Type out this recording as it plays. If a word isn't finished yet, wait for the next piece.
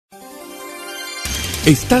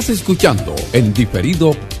Estás escuchando en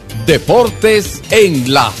diferido Deportes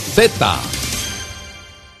en la Z.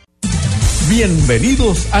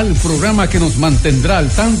 Bienvenidos al programa que nos mantendrá al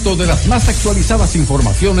tanto de las más actualizadas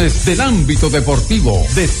informaciones del ámbito deportivo.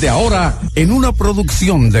 Desde ahora, en una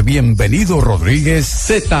producción de Bienvenido Rodríguez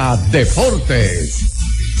Z Deportes.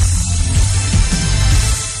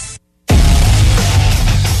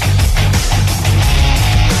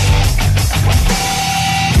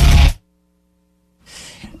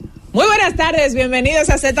 Muy buenas tardes, bienvenidos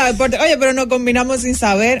a Z Deportes. Oye, pero nos combinamos sin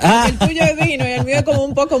saber. El tuyo es vino y el mío es como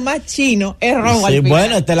un poco más chino, es rojo. Sí,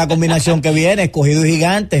 bueno, esta es la combinación que viene, Escogido y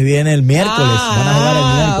Gigantes, viene el miércoles. Van a jugar el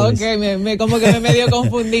miércoles. Ok, como que me medio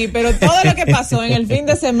confundí, pero todo lo que pasó en el fin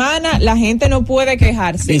de semana, la gente no puede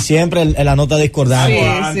quejarse. Y siempre en la nota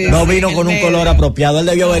discordante. No vino con un color apropiado, él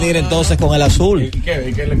debió venir entonces con el azul.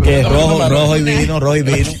 ¿Qué que es rojo y vino.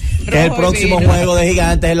 Que es el próximo juego de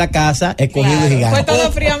Gigantes en la casa, Escogido y Gigantes. Fue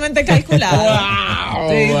todo fríamente calculado.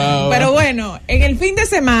 Wow. Pero bueno, en el fin de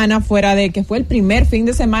semana, fuera de que fue el primer fin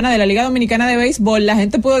de semana de la Liga Dominicana de Béisbol, la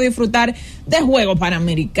gente pudo disfrutar de juegos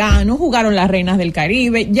panamericanos, jugaron las Reinas del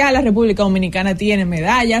Caribe, ya la República Dominicana tiene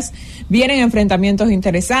medallas, vienen enfrentamientos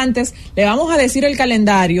interesantes. Le vamos a decir el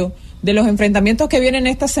calendario de los enfrentamientos que vienen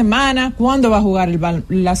esta semana, cuándo va a jugar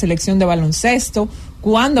la selección de baloncesto,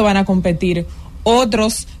 cuándo van a competir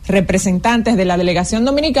otros representantes de la delegación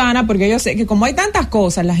dominicana, porque yo sé que como hay tantas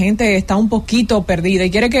cosas, la gente está un poquito perdida y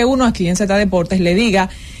quiere que uno aquí en Z Deportes le diga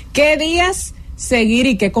qué días seguir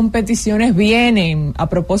y qué competiciones vienen. A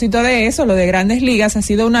propósito de eso, lo de Grandes Ligas ha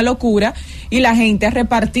sido una locura y la gente ha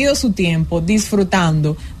repartido su tiempo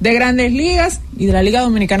disfrutando de Grandes Ligas y de la Liga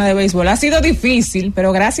Dominicana de Béisbol. Ha sido difícil,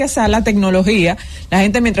 pero gracias a la tecnología, la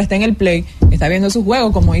gente mientras está en el play está viendo su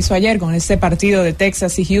juego, como hizo ayer con ese partido de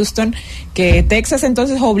Texas y Houston, que Texas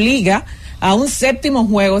entonces obliga a un séptimo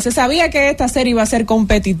juego. Se sabía que esta serie iba a ser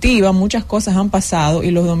competitiva, muchas cosas han pasado y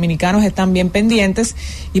los dominicanos están bien pendientes.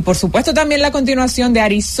 Y por supuesto también la continuación de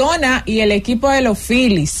Arizona y el equipo de los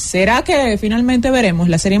Phillies. ¿Será que finalmente veremos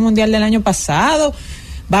la Serie Mundial del año pasado?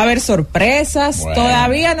 ¿Va a haber sorpresas? Bueno.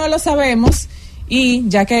 Todavía no lo sabemos. Y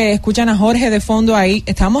ya que escuchan a Jorge de fondo ahí,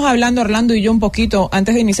 estamos hablando Orlando y yo un poquito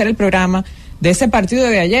antes de iniciar el programa de ese partido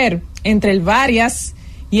de ayer entre el Varias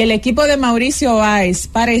y el equipo de Mauricio Báez.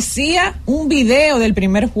 Parecía un video del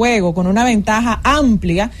primer juego con una ventaja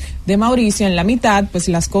amplia de Mauricio. En la mitad, pues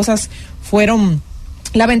las cosas fueron...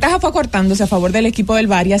 La ventaja fue acortándose a favor del equipo del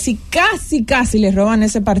Varias y casi le roban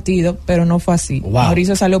ese partido, pero no fue así. Wow.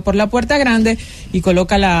 Mauricio salió por la puerta grande y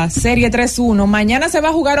coloca la serie 3-1. Mañana se va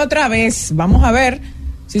a jugar otra vez. Vamos a ver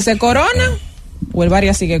si se corona o el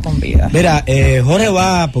Varias sigue con vida. Mira, Jorge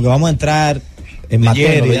va, porque vamos a entrar en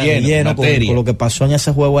materia con lo que pasó en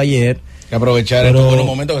ese juego ayer. Que aprovechar estos buenos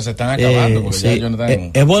momentos que se están acabando. Porque sí, ya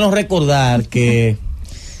Jonathan... es bueno recordar que,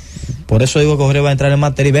 por eso digo que Jorge va a entrar en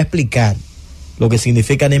materia y va a explicar lo que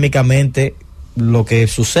significa anímicamente lo que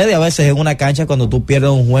sucede a veces en una cancha cuando tú pierdes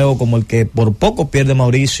un juego como el que por poco pierde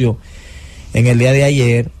Mauricio en el día de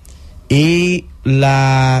ayer. Y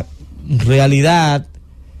la realidad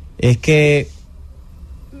es que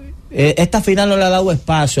esta final no le ha dado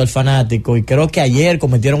espacio al fanático y creo que ayer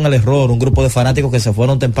cometieron el error un grupo de fanáticos que se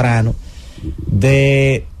fueron temprano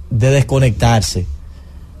de desconectarse.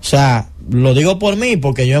 O sea, lo digo por mí,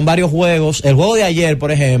 porque yo en varios juegos, el juego de ayer,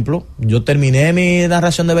 por ejemplo, yo terminé mi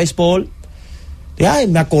narración de béisbol y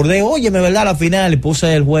me acordé, óyeme, ¿verdad? La final, y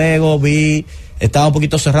puse el juego, vi, estaba un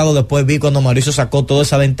poquito cerrado, después vi cuando Mauricio sacó toda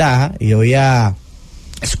esa ventaja y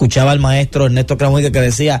escuchaba al maestro Ernesto Cramuica que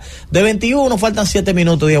decía, de 21 faltan 7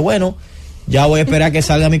 minutos, dije, bueno, ya voy a esperar que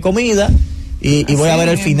salga mi comida y voy a ver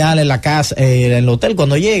el final en la casa, en el hotel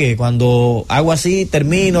cuando llegue. Cuando hago así,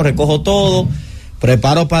 termino, recojo todo,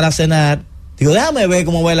 preparo para cenar, digo, déjame ver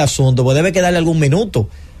cómo va el asunto, pues debe quedarle algún minuto,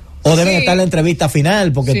 o deben estar en la entrevista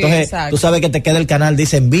final, porque entonces exacto. Tú sabes que te queda el canal,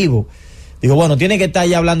 dice en vivo. Digo, bueno, tiene que estar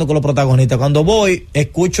ya hablando con los protagonistas. Cuando voy,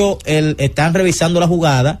 escucho, están revisando la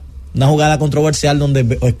jugada, una jugada controversial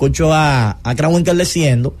donde escucho a Krawinkel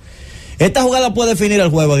diciendo, esta jugada puede definir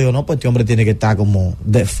el juego. Digo, no, pues este hombre tiene que estar como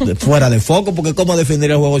fuera de foco, porque cómo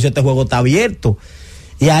definir el juego si este juego está abierto.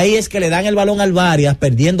 Y ahí es que le dan el balón al Varias,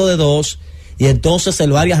 perdiendo de 2, y entonces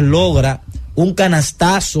el Varias logra un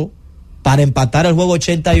canastazo para empatar el juego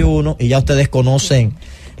 81, y ya ustedes conocen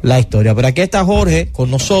la historia. Pero aquí está Jorge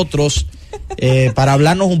con nosotros para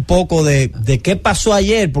hablarnos un poco de qué pasó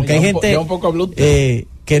ayer, porque hay gente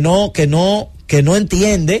que no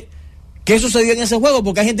entiende qué sucedió en ese juego,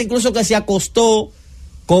 porque hay gente incluso que se acostó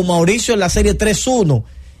con Mauricio en la serie 3-1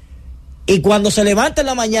 Y cuando se levanta en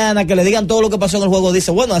la mañana, que le digan todo lo que pasó en el juego,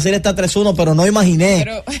 dice, bueno, así está 3-1, pero no imaginé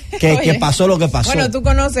que pasó lo que pasó. Bueno, tú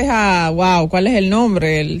conoces ¿cuál es el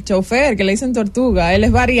nombre? El chofer, que le dicen Tortuga, él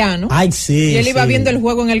es variano. Ay, sí. Y él iba viendo el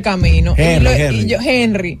juego en el camino.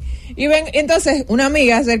 Henry. Y ven, entonces, una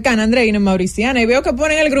amiga cercana, Andreina, mauriciana, y veo que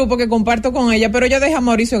ponen el grupo que comparto con ella, pero ella deja a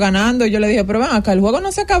Mauricio ganando, y yo le dije, pero ven acá, el juego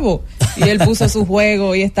no se acabó. Y él puso su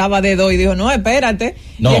juego, y estaba de 2, y dijo, no, espérate.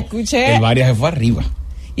 No, y escuché, el Varias se fue arriba.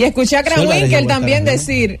 Y escuché a Kranwinkel también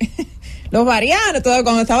decir, los varianos, todo,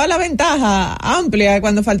 cuando estaba la ventaja amplia,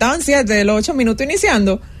 cuando faltaban 7, los 8 minutos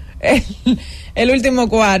iniciando el último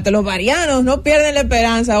cuarto, los varianos no pierden la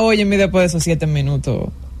esperanza, óyeme, después de esos 7 minutos.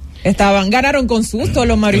 Ganaron con susto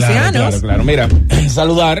los mauricianos. Claro. Mira,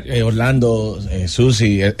 saludar, Orlando,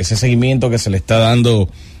 Susi, ese seguimiento que se le está dando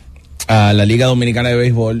a la Liga Dominicana de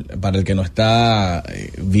Béisbol, para el que nos está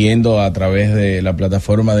viendo a través de la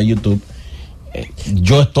plataforma de YouTube.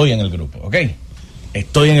 Yo estoy en el grupo, ¿ok?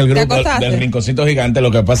 Estoy en el grupo del Rinconcito Gigante. Lo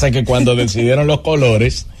que pasa es que cuando decidieron los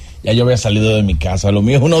colores, ya yo había salido de mi casa. Lo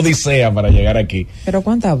mío es una odisea para llegar aquí. ¿Pero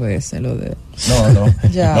cuántas veces lo de...? No.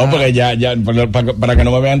 No, porque ya para que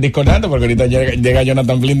no me vean discordante, porque ahorita llega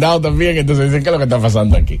Jonathan blindado también, entonces dicen que es lo que está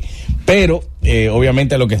pasando aquí. Pero,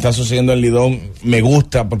 obviamente lo que está sucediendo en Lidón me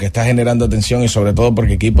gusta porque está generando atención y sobre todo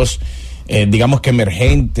porque equipos... digamos que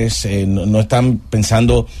emergentes, no están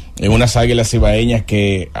pensando en unas águilas cibaeñas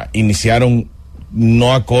que iniciaron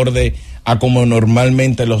no acorde a como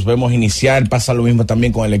normalmente los vemos iniciar. Pasa lo mismo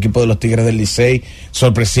también con el equipo de los Tigres del Licey,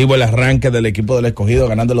 sorpresivo el arranque del equipo del Escogido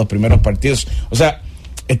ganando los primeros partidos. O sea,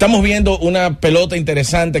 estamos viendo una pelota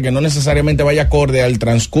interesante que no necesariamente vaya acorde al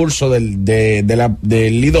transcurso del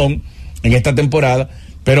Lidón en esta temporada,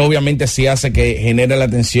 pero obviamente sí hace que genere la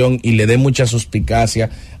atención y le dé mucha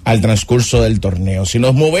suspicacia al transcurso del torneo. Si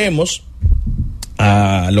nos movemos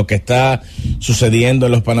a lo que está sucediendo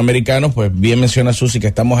en los Panamericanos, pues bien menciona Susi que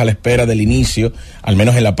estamos a la espera del inicio, al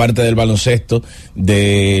menos en la parte del baloncesto,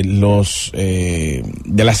 de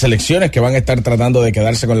las selecciones que van a estar tratando de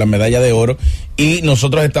quedarse con la medalla de oro, y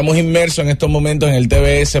nosotros estamos inmersos en estos momentos en el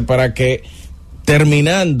TBS para que,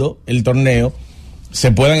 terminando el torneo,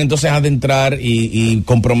 se puedan entonces adentrar y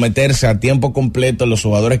comprometerse a tiempo completo los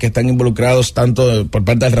jugadores que están involucrados, tanto por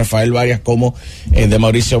parte de Rafael Varias como de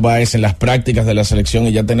Mauricio Báez, en las prácticas de la selección,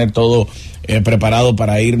 y ya tener todo preparado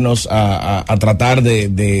para irnos a tratar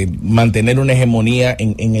de mantener una hegemonía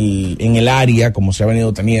en el área, como se ha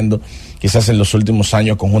venido teniendo quizás en los últimos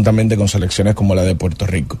años, conjuntamente con selecciones como la de Puerto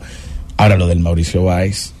Rico. Ahora, lo del Mauricio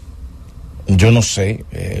Báez, yo no sé,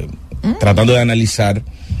 tratando de analizar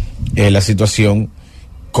la situación,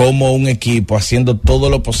 como un equipo haciendo todo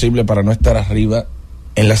lo posible para no estar arriba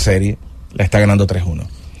en la serie, la está ganando 3-1.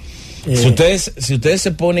 Si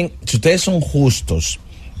ustedes son justos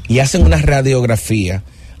y hacen una radiografía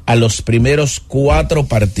a los primeros 4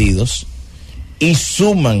 partidos y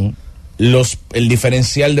suman el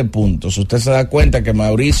diferencial de puntos, usted se da cuenta que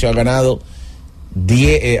Mauricio ha ganado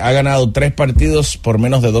 3 partidos por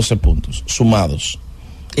menos de 12 puntos sumados.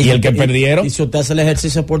 Y el que perdieron. Y si usted hace el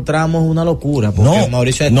ejercicio por tramos, es una locura. Porque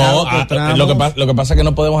Mauricio por tramos. Lo que pasa es que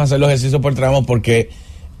no podemos hacer los ejercicios por tramos porque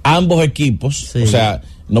ambos equipos, sí. O sea,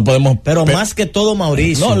 no podemos. Pero más que todo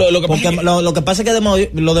Mauricio. No, lo que pasa es que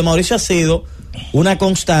lo de Mauricio ha sido una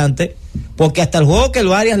constante, porque hasta el juego que el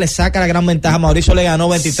Varias le saca la gran ventaja, Mauricio le ganó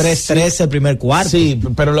 23-13 el primer cuarto. Sí,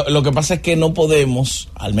 pero lo que pasa es que no podemos,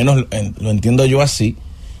 al menos lo entiendo yo así,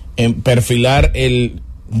 perfilar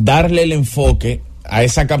darle el enfoque a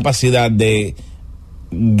esa capacidad de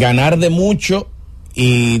ganar de mucho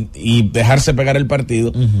y dejarse pegar el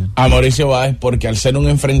partido a Mauricio Báez, porque al ser un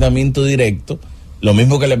enfrentamiento directo, lo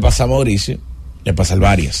mismo que le pasa a Mauricio, le pasa al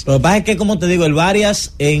Varias. Lo que pasa es que, como te digo, el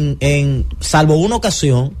Varias, en salvo una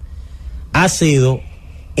ocasión, ha sido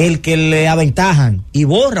el que le aventajan y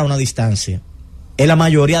borra una distancia en la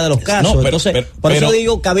mayoría de los casos. No, entonces, por eso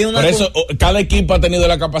digo que había una... Por eso, cada equipo ha tenido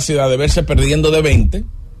la capacidad de verse perdiendo de 20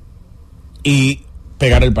 y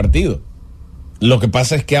pegar el partido. Lo que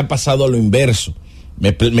pasa es que ha pasado a lo inverso. Me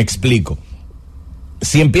explico.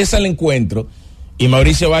 Si empieza el encuentro y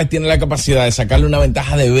Mauricio Báez tiene la capacidad de sacarle una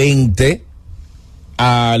ventaja de 20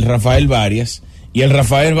 al Rafael Varias, y el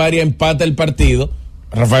Rafael Varias empata el partido,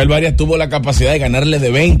 Rafael Varias tuvo la capacidad de ganarle de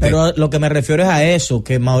 20. Pero lo que me refiero es a eso,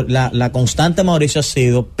 que la constante Mauricio ha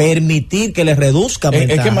sido permitir que le reduzca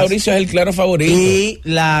ventajas. Es que Mauricio es el claro favorito. Y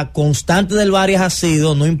la constante del Varias ha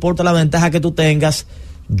sido, no importa la ventaja que tú tengas,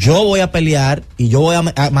 yo voy a pelear y yo voy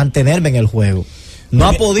a mantenerme en el juego. No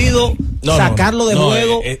ha podido sacarlo de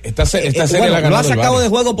juego. Esta serie lo ha sacado de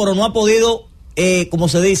juego, pero no ha podido, como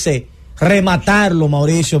se dice, rematarlo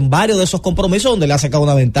Mauricio en varios de esos compromisos donde le ha sacado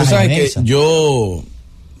una ventaja. Tú sabes que yo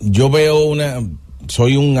yo veo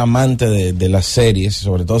soy un amante de las series,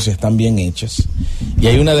 sobre todo si están bien hechas. Y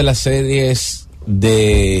hay una de las series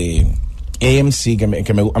de AMC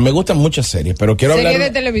que me gustan muchas series, pero quiero hablar de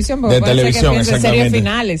televisión, de televisión, exactamente. Series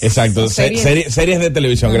finales. Exacto, series de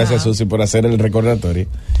televisión. Gracias, Susi, por hacer el recordatorio.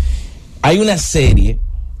 Hay una serie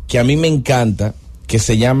que a mí me encanta que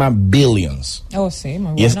se llama Billions. Oh, sí,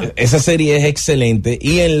 muy y buena. esa serie es excelente,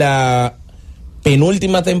 y en la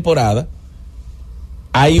penúltima temporada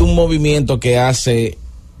hay un movimiento que hace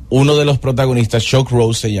uno de los protagonistas, Chuck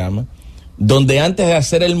Rose se llama, donde antes de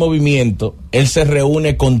hacer el movimiento, él se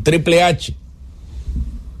reúne con Triple H.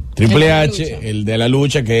 Triple H, el de la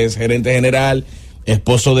lucha, que es gerente general,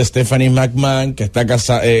 esposo de Stephanie McMahon, que está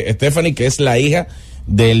casada, Stephanie, que es la hija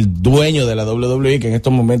del dueño de la WWE, que en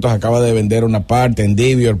estos momentos acaba de vender una parte en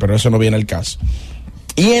Divior, pero eso no viene al caso.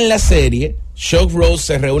 Y en la serie, Chuck Rose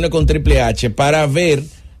se reúne con Triple H para ver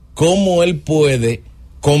cómo él puede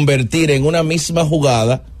convertir en una misma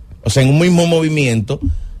jugada, o sea, en un mismo movimiento,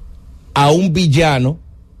 a un villano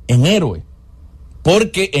en héroe.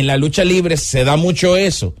 Porque en la lucha libre se da mucho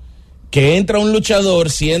eso, que entra un luchador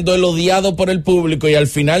siendo el odiado por el público y al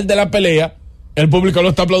final de la pelea el público lo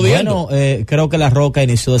está aplaudiendo. Bueno, creo que La Roca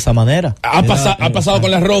inició de esa manera. Ha pasado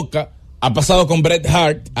con La Roca, ha pasado con Bret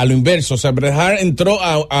Hart, a lo inverso. O sea, Bret Hart entró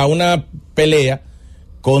a una pelea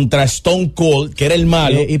contra Stone Cold, que era el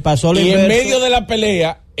malo, y pasó lo y inverso. En medio de la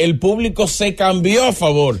pelea el público se cambió a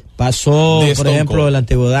favor. Pasó, por ejemplo, Cold. En la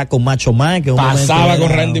antigüedad con Macho Man, que pasaba con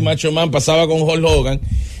Randy Macho Man, pasaba con Hulk Hogan,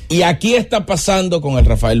 y aquí está pasando con el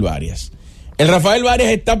Rafael Varias. El Rafael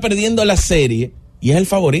Varias está perdiendo la serie y es el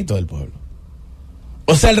favorito del pueblo.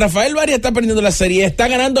 O sea, el Rafael Varias está perdiendo la serie, está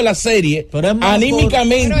ganando la serie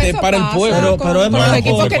anímicamente para el pueblo. Pero es los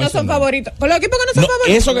equipos que no son favoritos. Con los equipos que no son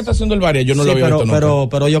favoritos. Eso que está haciendo el Varias, yo no lo había visto nunca.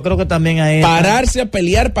 Pero yo creo que también hay pararse a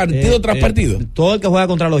pelear partido tras partido. Todo el que juega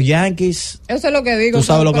contra los Yankees. Eso es lo que digo. Tú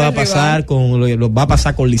sabes lo que va a pasar va a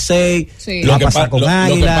pasar con Licey, sí. va a pasar con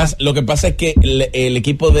Águila. Lo que pasa es que el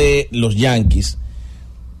equipo de los Yankees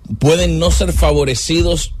pueden no ser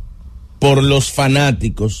favorecidos por los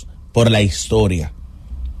fanáticos, por la historia.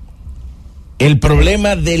 El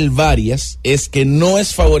problema del Varias es que no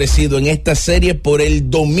es favorecido en esta serie por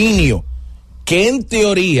el dominio que en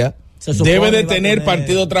teoría debe de tener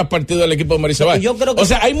partido tras partido el equipo de Marisabal. O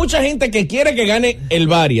sea, hay mucha gente que quiere que gane el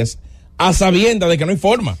Varias a sabiendas de que no hay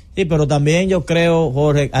forma. Sí, pero también yo creo,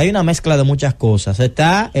 Jorge, hay una mezcla de muchas cosas.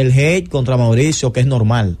 Está el hate contra Mauricio, que es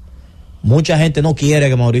normal. Mucha gente no quiere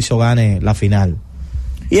que Mauricio gane la final.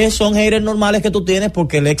 Y son haters normales que tú tienes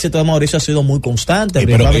porque el éxito de Mauricio ha sido muy constante. Sí,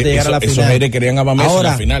 pero esos haters querían a Bameso en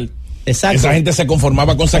la final. Exacto. Esa gente se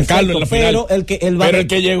conformaba con San Carlos en la final. Pero el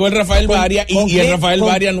que llegó el Rafael Varias y el Rafael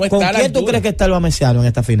Varias no está a la altura. ¿Con quién tú crees que está el bamesiano en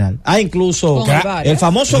esta final? Incluso el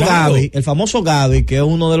famoso Gaby, que es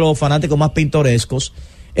uno de los fanáticos más pintorescos.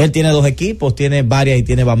 Él tiene dos equipos, tiene Varias y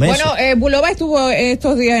tiene Bameso. Bueno, Bulova estuvo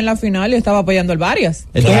estos días en la final y estaba apoyando al Varias.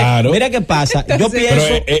 Entonces, claro. Mira qué pasa. Yo pienso.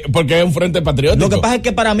 Pero, porque es un frente patriótico. Lo que pasa es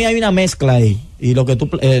que para mí hay una mezcla ahí. Y lo que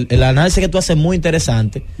el análisis que tú haces es muy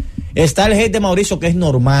interesante. Está el hate de Mauricio, que es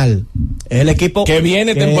normal. Es el equipo que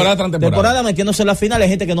viene temporada tras temporada metiéndose en la final. Hay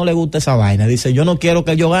gente que no le gusta esa vaina. Dice, yo no quiero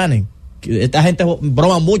que ellos ganen. Esta gente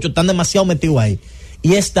broma mucho, están demasiado metidos ahí.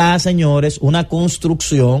 Y está, señores, una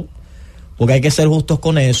construcción. Porque hay que ser justos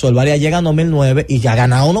con eso. El Varias llega en 2009 y ya ha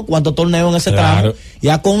ganado unos cuantos torneos en ese tramo y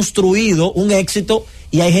ha construido un éxito,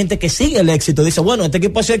 y hay gente que sigue el éxito. Dice, bueno, este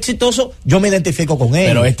equipo ha sido exitoso, yo me identifico con él.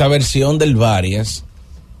 Pero esta versión del Varias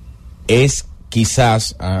es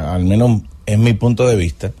quizás, al menos en mi punto de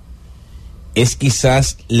vista, es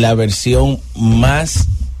quizás la versión más,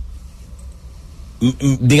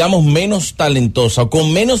 digamos, menos talentosa o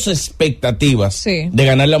con menos expectativas de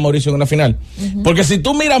ganarle a Mauricio en una final. Porque si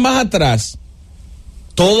tú miras más atrás,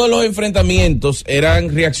 todos los enfrentamientos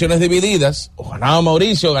eran reacciones divididas. O ganaba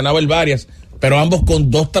Mauricio o ganaba el Varias, pero ambos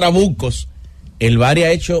con dos trabucos. El Varias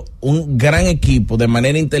ha hecho un gran equipo de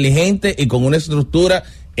manera inteligente y con una estructura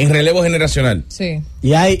en relevo generacional. Sí.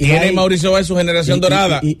 Tiene Mauricio Báez su generación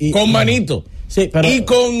dorada con Manito. Sí, pero, y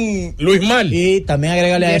con Luis Mal. Y también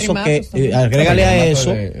agrégale a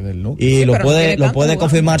eso y lo puede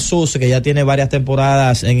confirmar Susi, que ya tiene varias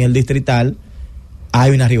temporadas en el distrital.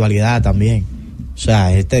 Hay una rivalidad también. O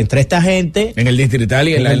sea, entre esta gente en el distrital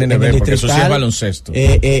y en la LNB, porque eso sí es baloncesto.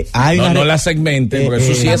 No la segmente, porque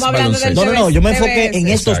eso sí es baloncesto. No, yo me enfoqué en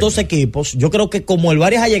estos dos equipos. Yo creo que como el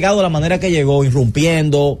Varias ha llegado de la manera que llegó,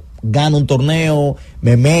 irrumpiendo, gano un torneo,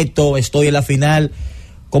 me meto, estoy en la final,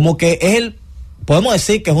 como que es el podemos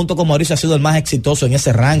decir que junto con Mauricio ha sido el más exitoso en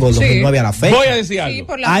ese rango del 2009 a la fecha. Voy a decir algo. Sí,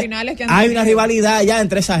 por las finales que han hay tenido. una rivalidad ya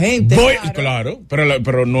entre esa gente. Claro,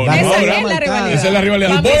 pero no. Esa ahora. es la rivalidad. Esa es la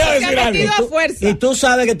rivalidad. Voy a decir algo. Y tú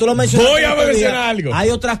sabes que tú lo mencionaste. Voy a mencionar algo. Hay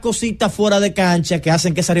otras cositas fuera de cancha que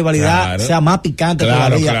hacen que esa rivalidad sea más picante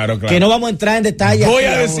todavía. Claro. Que no vamos a entrar en detalle. Voy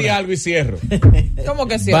a decir algo y cierro. ¿Cómo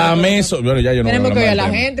que sí? Bameso, bueno, ya yo no tenemos que oír a la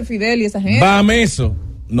gente, Fidel y esa gente. Bameso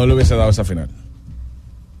no le hubiese dado esa final.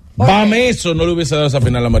 Bameso no le hubiese dado esa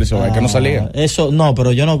final a Mauricio Báez, que no salía. Eso, no,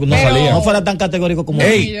 pero yo no salía. No fuera tan categórico como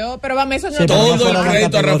pero Bameso no todo el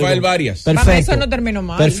crédito a Rafael Varias. Bameso no terminó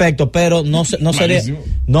mal. Perfecto, pero no sería.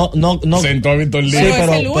 No. Sentó a Víctor Lee. Sí,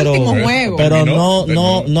 pero es el último juego. Pero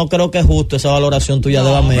no creo que es justo esa valoración tuya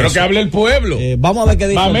de Bameso. Pero que hable el pueblo. Vamos a ver qué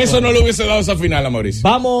dice. Bameso no le hubiese dado esa final a Mauricio.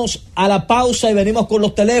 Vamos a la pausa y venimos con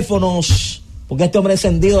los teléfonos, porque este hombre ha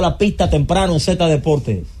encendido la pista temprano en Z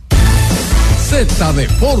Deportes. Z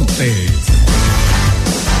Deportes.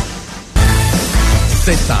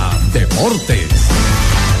 Z Deportes.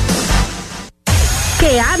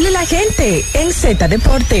 Que hable la gente en Z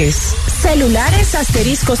Deportes. Celulares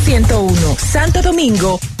asterisco 101, Santo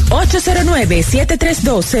Domingo,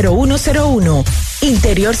 809-732-0101.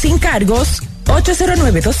 Interior sin cargos,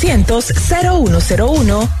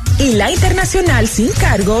 809-200-0101. Y la internacional sin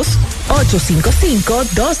cargos,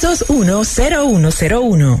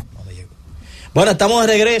 855-221-0101. Bueno, estamos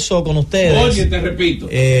de regreso con ustedes. Oye, te repito.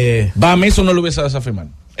 Bameso no le hubiese dado esa final.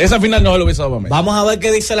 Esa final no se lo hubiese dado Bameso. Vamos a ver qué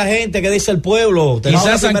dice la gente, qué dice el pueblo.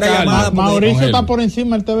 Quizás Mauricio está por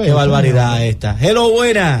encima del TV. Qué barbaridad esta. Hello,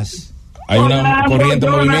 buenas. Hay una corriente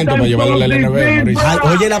de movimiento para llevarlo a la LNB, Mauricio.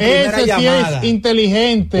 Oye, la primera Ese llamada. Sí es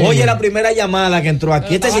inteligente. Oye, la primera llamada que entró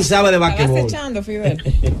aquí. Este sí sabe de basquetbol. Estás echando, Fidel.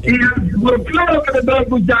 Claro que te estoy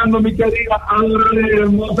escuchando, mi querida adorable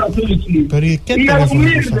hermosa Susi. Pero ¿y qué Y te el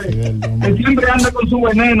refieres a humilde, Fidel? que siempre anda con su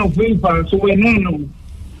veneno, FIFA, su veneno.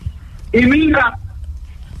 Y mira,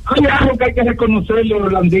 hay algo que hay que reconocerle,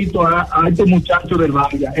 Orlandito, a estos muchachos del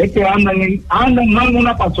Valle. Es que andan no en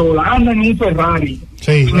una pasola, andan en un Ferrari.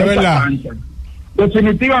 Sí, en es esta verdad. cancha.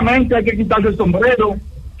 Definitivamente hay que quitarse el sombrero.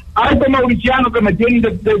 A este mauriciano que me tienen de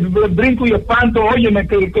brinco y espanto, óyeme,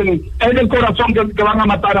 que es del corazón que van a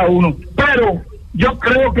matar a uno. Pero yo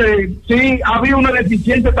creo que sí, había una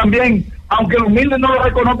deficiencia también, aunque el humilde no lo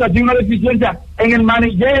reconozca, sí una deficiencia en el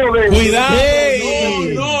manilleo de... ¡Cuidado!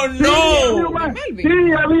 No. Sí,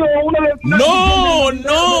 había una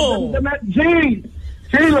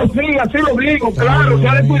Sí, así lo digo, claro, se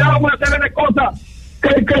ha descuidado una serie de cosas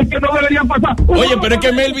que no deberían pasar. Oye, pero es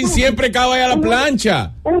que Melvin siempre acaba a la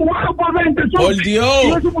plancha. Un juego por 20. Por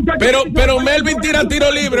Dios. Pero Melvin tira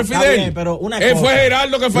tiro libre, Fidel. Bien, pero una cosa, cosa, fue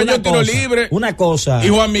Geraldo que falló tiro libre. Una cosa. Y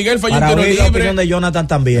Juan Miguel falló para tiro oír libre. La opinión de Jonathan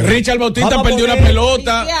también. Richard Bautista perdió una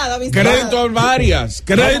pelota. Crédito al Varias.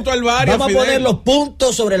 Vamos a poner los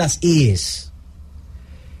puntos sobre las IES.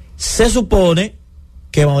 Se supone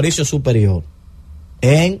que Mauricio es superior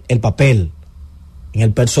en el papel, en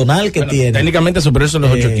el personal que tiene. Técnicamente superior son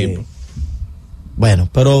los 8 equipos. Bueno,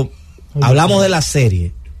 pero hablamos de la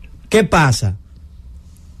serie. ¿Qué pasa?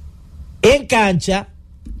 En cancha,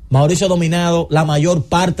 Mauricio ha dominado la mayor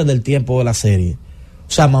parte del tiempo de la serie.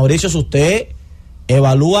 O sea, Mauricio, si usted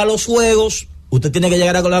evalúa los juegos, usted tiene que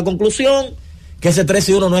llegar a la conclusión que ese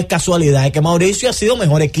 3-1 no es casualidad, es que Mauricio ha sido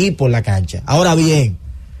mejor equipo en la cancha. Ahora bien,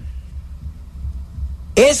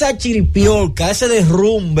 esa chiripiorca, ese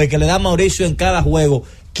derrumbe que le da Mauricio en cada juego,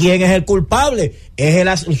 ¿quién es el culpable?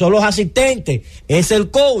 Son los asistentes, es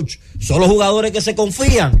el coach, son los jugadores que se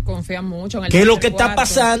confían. Confían mucho en el ¿Qué es lo que está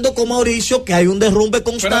pasando con Mauricio? Que hay un derrumbe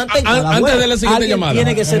constante en cada antes juego. de la siguiente llamada.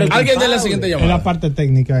 Tiene que ser el Alguien de la culpable. siguiente Es llamada. la parte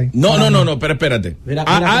técnica ahí. No, pero espérate.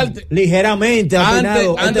 Ligeramente,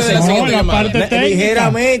 antes de la siguiente llamada.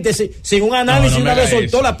 Ligeramente, sin un análisis, No, una vez soltó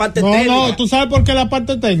eso. la parte técnica. No, ¿tú sabes por qué la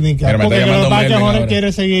parte técnica? Pero me Porque está los llamando Melvin Jorge ahora.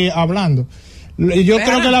 quiere seguir hablando. Yo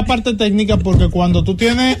creo que la parte técnica, porque cuando tú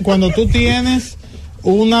tienes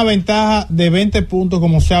una ventaja de 20 puntos,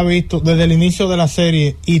 como se ha visto desde el inicio de la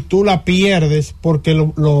serie, y tú la pierdes porque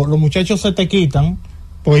los muchachos se te quitan,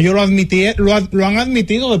 pues ellos lo han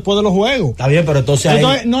admitido después de los juegos. Está bien, pero entonces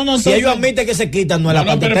si ellos admiten que se quitan, no es la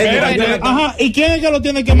parte pero técnica. espérate. Ajá, ¿y quién es que lo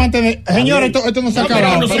tiene que mantener? Señor, esto no se ha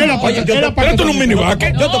acabado. pero Es la parte- es la parte Pero esto no es un técnica.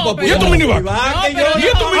 minivaque. Yo te puedo pero- ¿Y esto es un minivaque? Ah,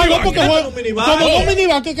 no, porque como dos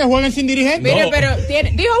minivaques que juegan sin dirigente. Mire, pero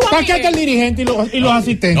dijo Juan ¿Para qué está el Miguel? dirigente y los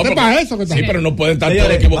asistentes? No, porque- Para eso que está. Sí, pero no pueden estar todos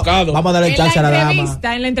Señores, equivocados. Vamos a darle chance a la dama.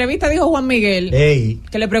 En la entrevista dijo Juan Miguel Ey.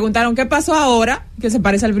 que le preguntaron qué pasó ahora, que se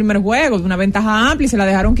parece al primer juego, una ventaja amplia y se la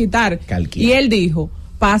dejaron quitar. Calquía. Y él dijo,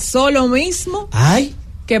 pasó lo mismo Ay.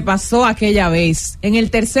 que pasó aquella vez. En el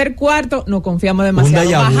tercer cuarto nos confiamos demasiado,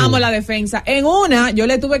 bajamos la defensa. En una, yo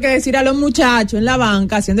le tuve que decir a los muchachos en la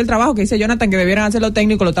banca, haciendo el trabajo que dice Jonathan, que debieran hacer los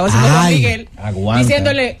técnicos, lo estaba haciendo Juan Miguel,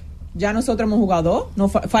 diciéndole, ya nosotros hemos jugado 2, nos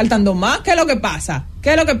faltan 2 más, ¿qué es lo que pasa?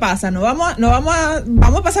 Nos vamos a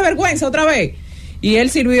pasar vergüenza otra vez. Y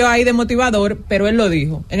él sirvió ahí de motivador, pero él lo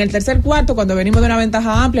dijo. En el tercer cuarto, cuando venimos de una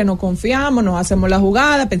ventaja amplia, nos confiamos, nos hacemos la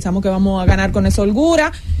jugada, pensamos que vamos a ganar con esa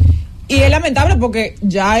holgura. Y es lamentable porque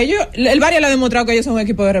ya el Varia le ha demostrado que ellos son un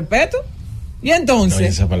equipo de respeto. Y entonces... Oye,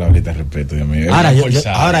 esa palabrita respeto, Dios mío.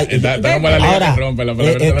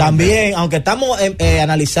 También, aunque estamos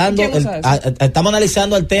analizando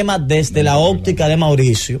el tema desde la óptica de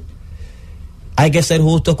Mauricio, hay que ser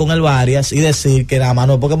justos con el Varias y decir que nada más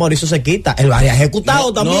no porque Mauricio se quita, el Varias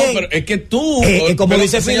ejecutado también. No, pero es que tú... como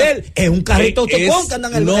dice Fidel, es un carrito autocón que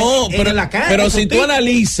andan en la calle. Pero si tú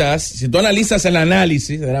analizas el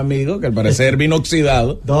análisis del amigo, que al parecer vino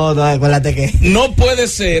oxidado... No, acuérdate que... No puede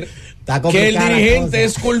ser que el dirigente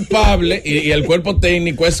es culpable y el cuerpo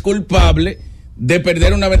técnico es culpable de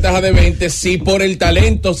perder una ventaja de 20 si por el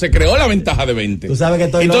talento se creó la ventaja de 20. Tú sabes que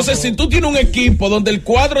entonces, si tú tienes un equipo donde el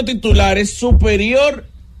cuadro titular es superior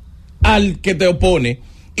al que te opone,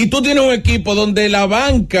 y tú tienes un equipo donde la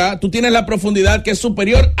banca, tú tienes la profundidad que es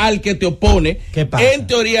superior al que te opone, en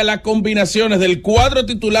teoría las combinaciones del cuadro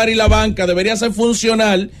titular y la banca debería ser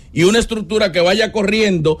funcional y una estructura que vaya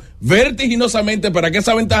corriendo vertiginosamente para que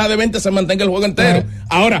esa ventaja de 20 se mantenga el juego entero.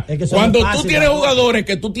 Ahora, cuando tú tienes jugadores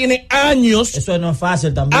que tú tienes años, eso no es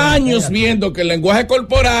fácil también, años viendo que el lenguaje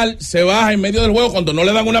corporal se baja en medio del juego cuando no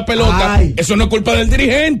le dan una pelota, eso no es culpa del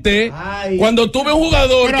dirigente. Cuando tú ves un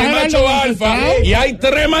jugador que es macho alfa y hay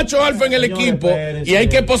 3 machos alfa en el equipo y hay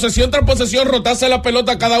que posesión tras posesión rotarse la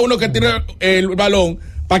pelota a cada uno que tire el balón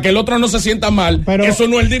para que el otro no se sienta mal, pero eso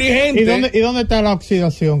no es el dirigente. ¿Y dónde está la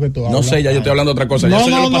oxidación que tú hablas? No sé, ya yo estoy hablando de otra cosa.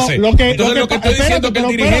 Entonces lo que estoy diciendo es que el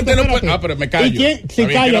dirigente no puede... pero me callo.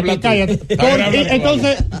 Cállate.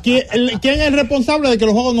 Entonces, ¿quién es el responsable de que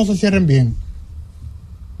los juegos no se cierren bien?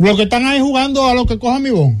 Los que están ahí jugando a lo que coja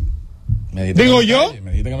mi bon. Digo yo.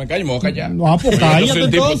 Me dijiste que me callo, me voy a callar. No, pues cállate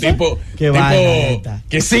entonces. Tipo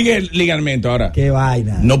que sigue el ligamento ahora. Qué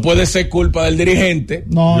vaina. No puede ser culpa del dirigente,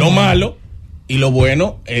 malo, y lo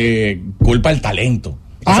bueno, culpa al talento.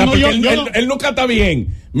 Él nunca está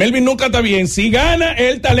bien. Melvin nunca está bien. Si gana,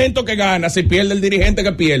 es el talento que gana. Si pierde, el dirigente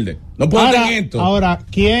que pierde. No puede tener esto. Ahora,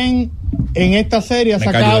 ¿quién en esta serie ha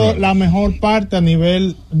sacado la mejor parte a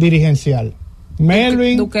nivel dirigencial?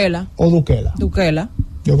 ¿Melvin o Duquela? Duquela.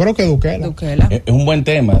 Yo creo que Duquela. Es un buen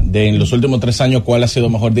tema de en los últimos 3 años cuál ha sido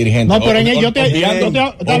mejor dirigente. No, pero yo te estoy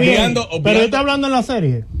hablando en la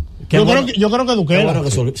serie. Yo creo que Duquela. Bueno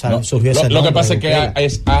que surgió ese lo que pasa es que hay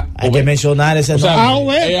que mencionar ese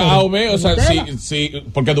nombre. O sea, sí,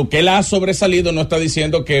 porque Duquela ha sobresalido, no está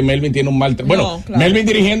diciendo que Melvin tiene un mal... Bueno, claro. Melvin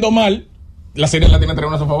dirigiendo mal, la serie la tiene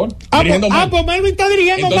 3-1 a su favor. Pues Melvin está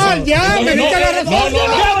dirigiendo mal, ya.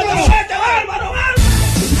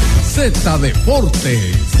 Z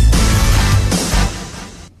Deportes.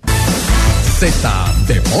 Z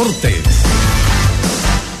Deportes.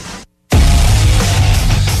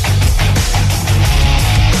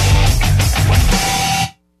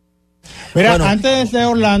 Mira, antes de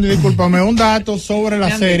Orlando, discúlpame, un dato sobre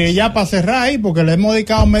la serie, ya para cerrar ahí, porque le hemos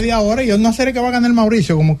dedicado media hora y es una serie que va a ganar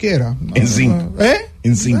Mauricio como quiera. En 5.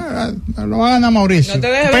 En 5. Lo va a ganar Mauricio.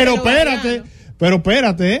 Pero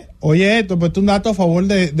espérate, oye esto, pues un dato a favor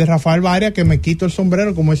de Rafael Varia que me quito el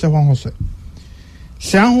sombrero, como dice Juan José.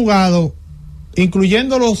 Se han jugado,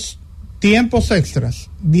 incluyendo los tiempos extras,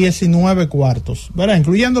 19 cuartos, ¿verdad?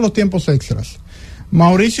 Incluyendo los tiempos extras.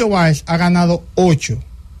 Mauricio Báez ha ganado 8.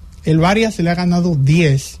 El Varia se le ha ganado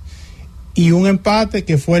 10 y un empate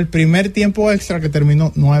que fue el primer tiempo extra que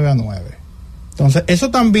terminó 9-9. Entonces,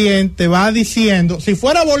 eso también te va diciendo, si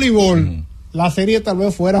fuera voleibol, la serie tal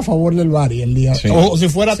vez fuera a favor del Varia el día, o si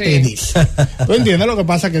fuera tenis. ¿Tú entiendes? Lo que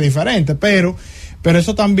pasa que es diferente, pero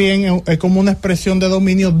eso también es como una expresión de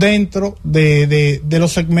dominio dentro de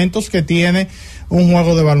los segmentos que tiene un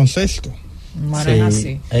juego de baloncesto.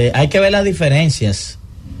 Hay que ver las diferencias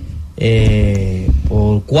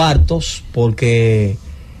por cuartos, porque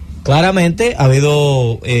claramente ha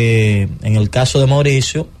habido en el caso de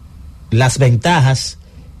Mauricio las ventajas.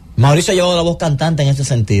 Mauricio ha llevado la voz cantante en este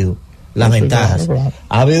sentido, las ventajas.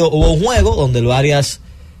 Claro. Hubo un juego donde el Varias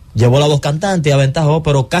llevó la voz cantante y aventajó,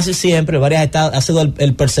 pero casi siempre el Varias ha sido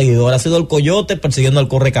el perseguidor, ha sido el coyote persiguiendo al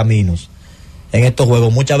correcaminos en estos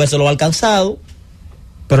juegos. Muchas veces lo ha alcanzado,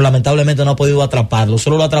 pero lamentablemente no ha podido atraparlo.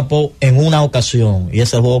 Solo lo atrapó en una ocasión y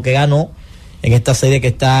ese juego que ganó en esta serie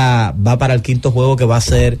que va para el 5º juego que va a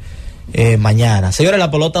ser mañana. Señores,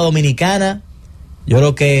 la pelota dominicana Yo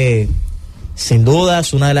creo que sin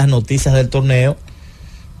dudas una de las noticias del torneo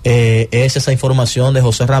es esa información de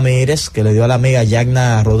José Ramírez que le dio a la amiga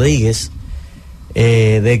Yagna Rodríguez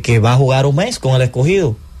de que va a jugar un mes con el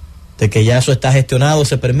Escogido, de que ya eso está gestionado,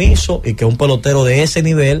 ese permiso, y que un pelotero de ese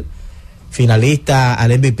nivel, finalista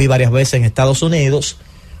al MVP varias veces en Estados Unidos,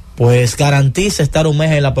 pues garantiza estar un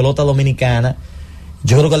mes en la pelota dominicana.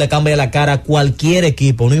 Yo creo que le cambia la cara a cualquier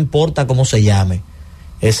equipo, no importa cómo se llame.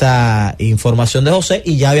 Esa información de José,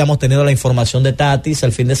 y ya habíamos tenido la información de Tatis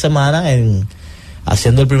el fin de semana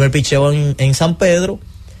haciendo el primer picheo en San Pedro,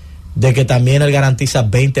 de que también él garantiza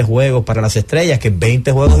 20 juegos para las Estrellas, que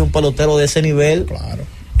 20 juegos de un pelotero de ese nivel, claro,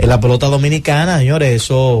 en la pelota dominicana, señores,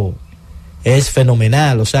 eso es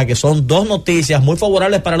fenomenal. O sea que son dos noticias muy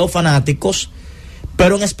favorables para los fanáticos,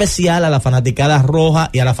 pero en especial a la fanaticada roja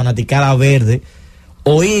y a la fanaticada verde.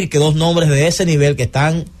 Oír que dos nombres de ese nivel que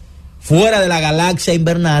están fuera de la galaxia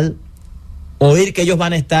invernal, oír que ellos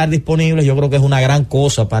van a estar disponibles, yo creo que es una gran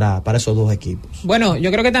cosa para esos dos equipos. Bueno,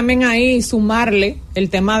 yo creo que también ahí sumarle el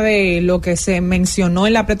tema de lo que se mencionó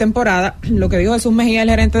en la pretemporada, lo que dijo Jesús Mejía, el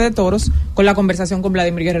gerente de Toros, con la conversación con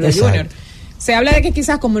Vladimir Guerrero Jr. Se habla de que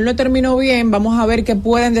quizás como él no terminó bien, vamos a ver qué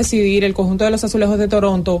pueden decidir el conjunto de los Azulejos de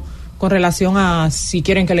Toronto con relación a si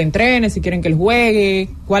quieren que le entrene, si quieren que él juegue,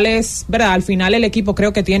 cuál es, verdad, al final el equipo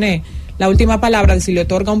creo que tiene la última palabra de si le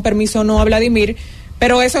otorga un permiso o no a Vladimir,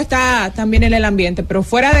 pero eso está también en el ambiente. Pero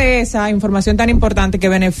fuera de esa información tan importante que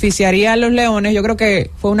beneficiaría a los Leones, yo creo que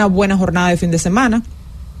fue una buena jornada de fin de semana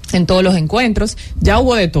en todos los encuentros. Ya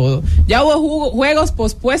hubo de todo, ya hubo juegos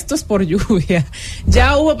pospuestos por lluvia,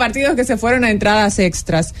 ya hubo partidos que se fueron a entradas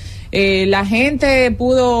extras. La gente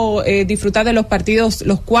pudo disfrutar de los partidos,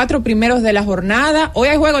 los 4 primeros de la jornada. Hoy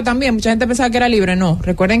hay juego también, mucha gente pensaba que era libre, no,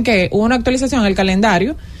 recuerden que hubo una actualización en el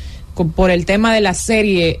calendario por el tema de la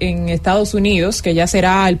serie en Estados Unidos, que ya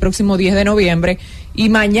será el próximo 10 de noviembre, y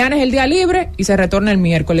mañana es el día libre y se retorna el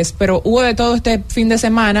miércoles, pero hubo de todo este fin de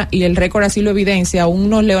semana y el récord así lo evidencia.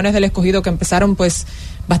 Unos Leones del Escogido que empezaron pues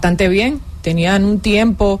bastante bien, tenían un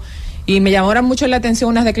tiempo, y me llamaron mucho la atención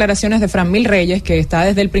unas declaraciones de Franmil Reyes, que está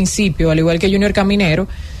desde el principio, al igual que Junior Caminero,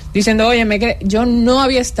 diciendo, oye, yo no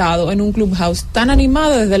había estado en un clubhouse tan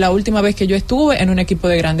animado desde la última vez que yo estuve en un equipo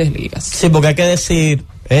de Grandes Ligas. Sí, porque hay que decir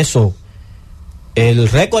eso, el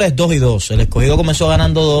récord es 2-2, el Escogido comenzó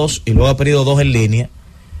ganando 2 y luego ha perdido 2 en línea,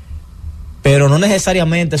 pero no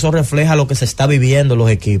necesariamente eso refleja lo que se está viviendo en los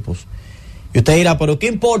equipos. Y usted dirá, pero ¿qué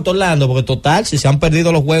importa, Orlando? Porque total, si se han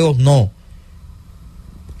perdido los juegos, no.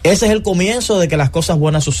 Ese es el comienzo de que las cosas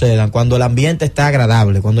buenas sucedan, cuando el ambiente está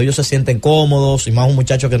agradable, cuando ellos se sienten cómodos, y más un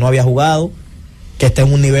muchacho que no había jugado, que está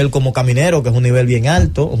en un nivel como Caminero, que es un nivel bien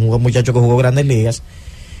alto, un muchacho que jugó Grandes Ligas,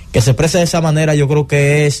 que se exprese de esa manera, yo creo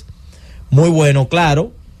que es muy bueno.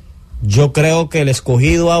 Claro, yo creo que el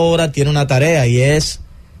Escogido ahora tiene una tarea, y es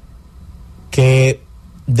que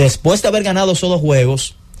después de haber ganado esos 2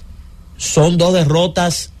 juegos, son 2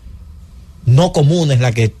 derrotas no comunes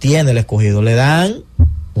las que tiene el Escogido. Le dan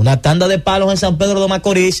una tanda de palos en San Pedro de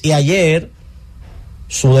Macorís, y ayer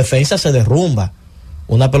su defensa se derrumba.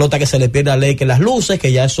 Una pelota que se le pierde a Ley que las luces,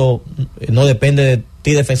 que ya eso no depende de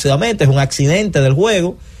ti defensivamente, es un accidente del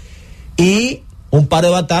juego. Y un par de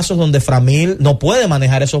batazos donde Framil no puede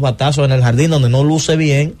manejar esos batazos en el jardín, donde no luce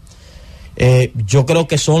bien. Yo creo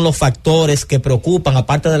que son los factores que preocupan,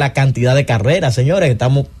 aparte de la cantidad de carreras, señores.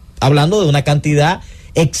 Estamos hablando de una cantidad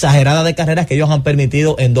exagerada de carreras que ellos han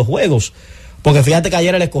permitido en 2 juegos. Porque fíjate que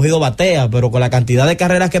ayer el Escogido batea, pero con la cantidad de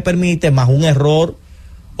carreras que permite, más un error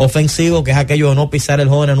ofensivo, que es aquello de no pisar el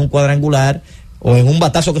joven en un cuadrangular, o en un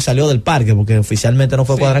batazo que salió del parque, porque oficialmente no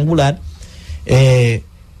fue cuadrangular.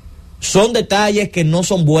 Son detalles que no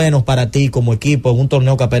son buenos para ti como equipo en un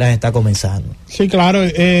torneo que apenas está comenzando. Sí, claro,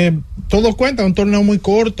 todo cuenta, un torneo muy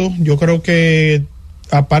corto. Yo creo que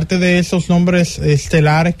aparte de esos nombres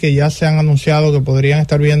estelares que ya se han anunciado que podrían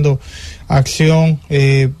estar viendo acción,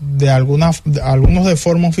 algunos de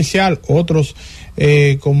forma oficial, otros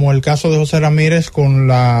como el caso de José Ramírez, con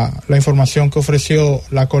la información que ofreció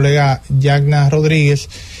la colega Yagna Rodríguez,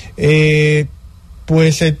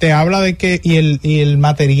 pues te habla de que y el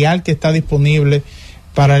material que está disponible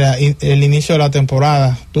para el inicio de la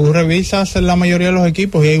temporada. Tú revisas la mayoría de los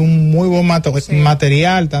equipos y hay un muy buen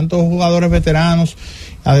material, tanto jugadores veteranos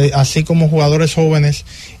así como jugadores jóvenes,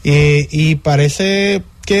 y parece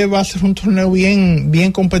que va a ser un torneo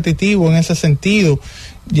bien competitivo en ese sentido.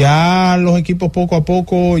 Ya los equipos poco a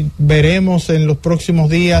poco veremos en los próximos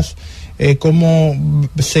días cómo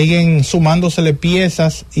siguen sumándosele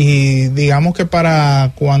piezas, y digamos que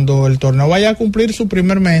para cuando el torneo vaya a cumplir su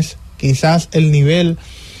primer mes, quizás el nivel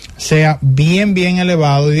sea bien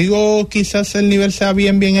elevado. Y digo quizás el nivel sea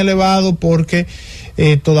bien elevado porque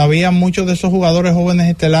todavía muchos de esos jugadores jóvenes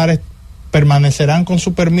estelares permanecerán con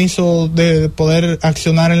su permiso de poder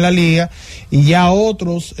accionar en la liga, y ya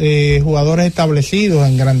otros jugadores establecidos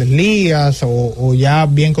en grandes ligas o ya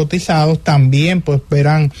bien cotizados también pues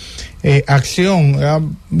verán acción.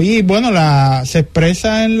 Y bueno, se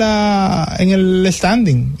expresa en el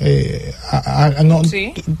standing.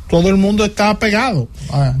 Sí. Todo el mundo está pegado.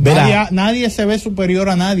 Nadie se ve superior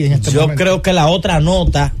a nadie en este momento. Yo creo que la otra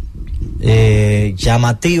nota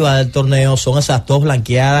llamativa del torneo son esas 2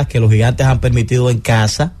 blanqueadas que los Gigantes han permitido en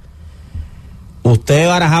casa. Usted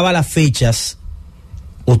barajaba las fichas,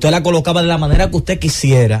 usted la colocaba de la manera que usted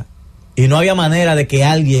quisiera y no había manera de que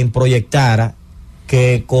alguien proyectara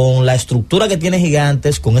que con la estructura que tiene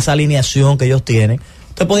Gigantes, con esa alineación que ellos tienen,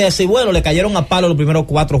 usted podía decir, bueno, le cayeron a palo los primeros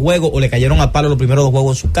 4 juegos o le cayeron a palo los primeros 2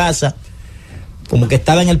 juegos en su casa, como que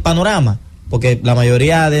estaba en el panorama. Porque la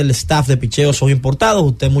mayoría del staff de picheo son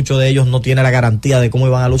importados, muchos de ellos no tiene la garantía de cómo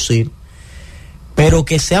iban a lucir, pero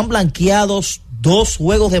que sean blanqueados 2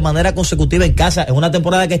 juegos de manera consecutiva en casa en una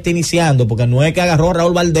temporada que está iniciando, porque no es que agarró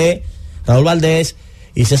Raúl Valdés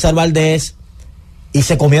y César Valdés y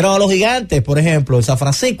se comieron a los Gigantes, por ejemplo, en San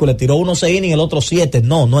Francisco le tiró uno 6 innings y el otro 7,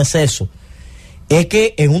 no es eso. Es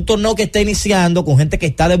que en un torneo que está iniciando, con gente que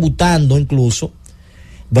está debutando incluso,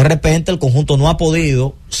 de repente el conjunto no ha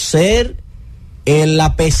podido ser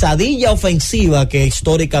la pesadilla ofensiva que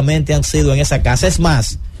históricamente han sido en esa casa. Es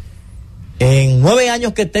más, en 9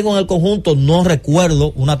 años que tengo en el conjunto no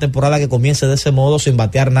recuerdo una temporada que comience de ese modo, sin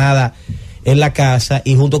batear nada en la casa,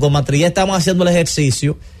 y junto con Matrillé estamos haciendo el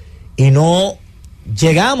ejercicio y no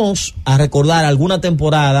llegamos a recordar alguna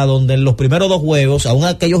temporada donde en los primeros 2 juegos, aún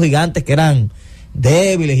aquellos Gigantes que eran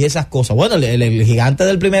débiles y esas cosas, bueno, el Gigante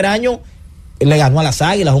del primer año le ganó a las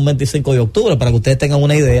Águilas un 25 de octubre, para que ustedes tengan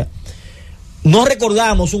una idea. No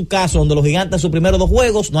recordamos un caso donde los Gigantes en sus primeros 2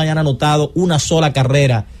 juegos no hayan anotado una sola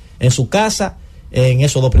carrera en su casa en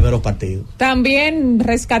esos 2 primeros partidos. También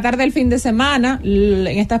rescatar del fin de semana,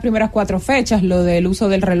 en estas primeras 4 fechas, lo del uso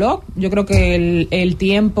del reloj. Yo creo que el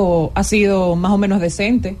tiempo ha sido más o menos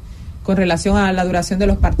decente con relación a la duración de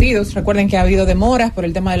los partidos. Recuerden que ha habido demoras por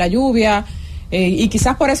el tema de la lluvia, y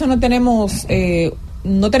quizás por eso no tenemos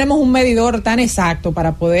un medidor tan exacto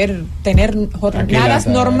para poder tener jornadas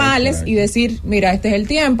normales y decir, mira, este es el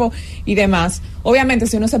tiempo y demás. Obviamente,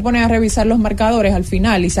 si uno se pone a revisar los marcadores al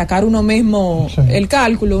final y sacar uno mismo el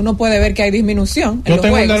cálculo, uno puede ver que hay disminución en los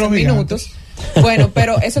juegos, en minutos. Bueno,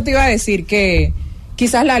 pero eso te iba a decir que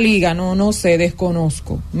quizás la liga, no sé,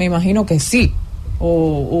 desconozco, me imagino que sí,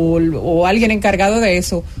 o alguien encargado de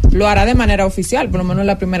eso lo hará de manera oficial, por lo menos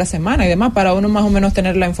la primera semana y demás, para uno más o menos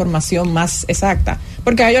tener la información más exacta,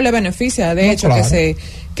 porque a ellos les beneficia, de hecho, claro,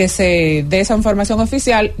 que se dé esa información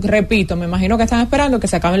oficial. Repito, me imagino que están esperando que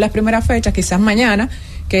se acaben las primeras fechas, quizás mañana,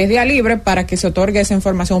 que es día libre, para que se otorgue esa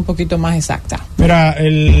información un poquito más exacta. Mira,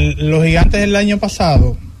 los Gigantes el año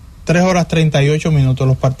pasado, 3 horas 38 minutos,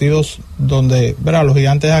 los partidos donde, ¿verdad?, los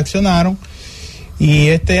Gigantes accionaron. Y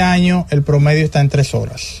este año el promedio está en 3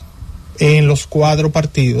 horas en los 4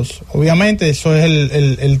 partidos. Obviamente eso es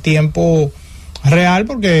el tiempo real,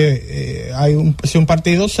 porque si un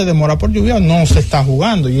partido se demora por lluvia, no se está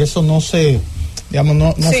jugando, y eso no se, digamos,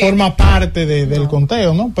 no forma parte del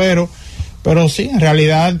conteo, ¿no? Pero sí, en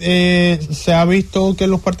realidad se ha visto que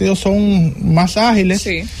los partidos son más ágiles.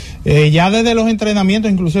 Sí. Ya desde los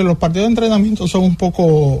entrenamientos, inclusive los partidos de entrenamiento son un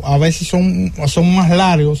poco, a veces son más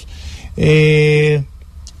largos.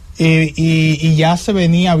 Y ya se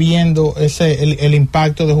venía viendo el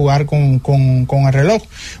impacto de jugar con el reloj.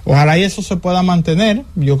 Ojalá y eso se pueda mantener.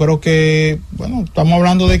 Yo creo que, bueno, estamos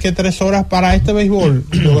hablando de que 3 horas para este béisbol,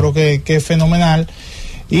 yo creo que es fenomenal,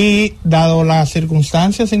 y dado las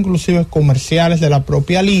circunstancias inclusive comerciales de la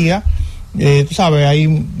propia liga, tú sabes,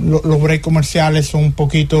 ahí los breaks comerciales son un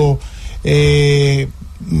poquito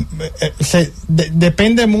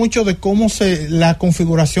depende mucho de cómo la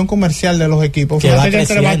configuración comercial de los equipos. Fíjate que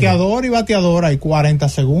entre bateador y bateador hay 40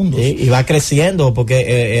 segundos. Y va creciendo,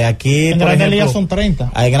 porque aquí en Grandes Ligas son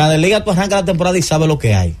 30. En Grandes Ligas tú arrancas la temporada y sabes lo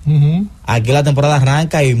que hay. Aquí la temporada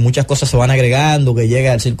arranca y muchas cosas se van agregando, que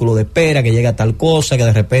llega el círculo de espera, que llega tal cosa, que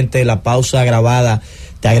de repente la pausa grabada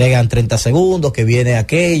te agregan 30 segundos, que viene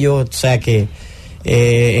aquello. O sea que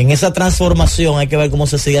en esa transformación hay que ver cómo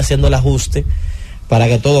se sigue haciendo el ajuste para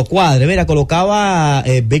que todo cuadre. Mira, colocaba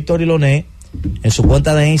Víctor Iloné en su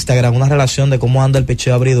cuenta de Instagram una relación de cómo anda el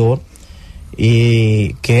picheo abridor,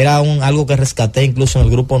 y que era algo que rescaté incluso en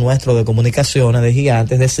el grupo nuestro de comunicaciones de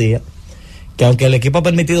Gigantes. Decía que aunque el equipo ha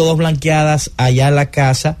permitido 2 blanqueadas allá en la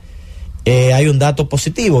casa, hay un dato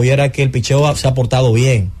positivo, y era que el picheo se ha portado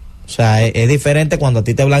bien. sea, es diferente cuando a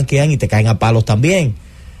ti te blanquean y te caen a palos también.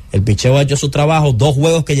 El picheo ha hecho su trabajo, 2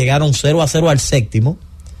 juegos que llegaron 0-0 al séptimo,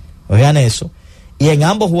 oigan eso, y en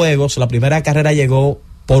ambos juegos la primera carrera llegó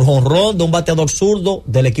por jonrón de un bateador zurdo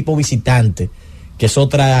del equipo visitante, que es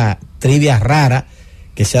otra trivia rara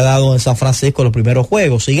que se ha dado en San Francisco en los primeros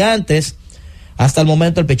juegos. Gigantes, hasta el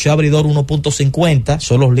momento el picheo abridor 1.50,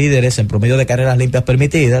 son los líderes en promedio de carreras limpias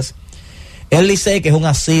permitidas. El Licey, que es un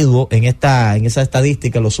asiduo en esa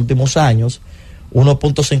estadística en los últimos años,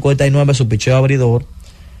 1.59 su picheo abridor.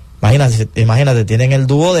 Imagínate, tienen el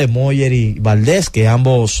dúo de Moyer y Valdés, que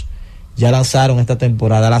ambos ya lanzaron esta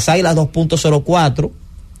temporada. Las Águilas 2.04,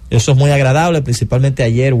 eso es muy agradable, principalmente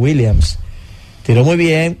ayer Williams tiró muy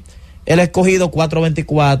bien. El Escogido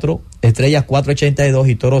 4.24, Estrellas 4.82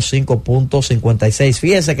 y Toros 5.56.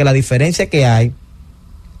 Fíjense que la diferencia que hay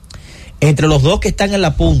entre los 2 que están en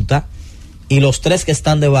la punta y los 3 que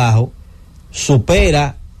están debajo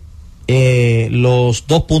supera los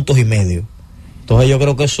 2.5 puntos. Entonces yo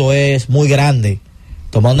creo que eso es muy grande,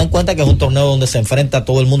 tomando en cuenta que es un torneo donde se enfrenta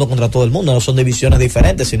todo el mundo contra todo el mundo, no son divisiones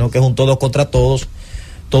diferentes, sino que es un todos contra todos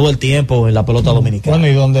todo el tiempo en la pelota dominicana.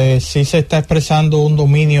 Bueno, y donde sí se está expresando un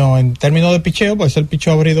dominio en términos de picheo, pues el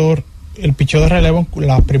picheo abridor, el picheo de relevo,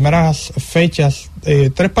 las primeras fechas,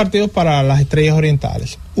 3 partidos para las Estrellas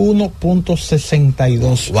Orientales,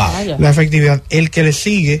 1.62 wow. La efectividad. El que le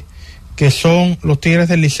sigue, que son los Tigres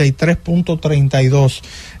del Licey, 3.32.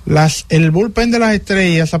 El bullpen de las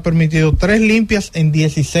Estrellas ha permitido 3 limpias en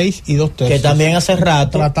 16 y 2 tercios. Que también hace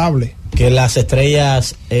rato tratable que las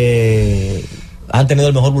Estrellas han tenido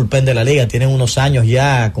el mejor bullpen de la liga, tienen unos años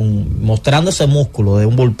ya mostrando ese músculo de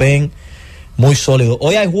un bullpen muy sólido.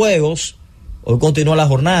 Hoy hay juegos, hoy continúa la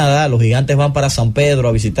jornada, los Gigantes van para San Pedro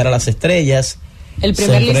a visitar a las Estrellas. El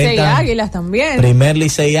primer Licey Águilas también. Primer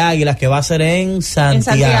Licey Águilas que va a ser en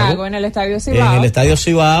Santiago. En el Estadio Cibao. En el Estadio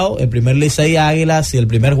Cibao, el primer Licey Águilas y el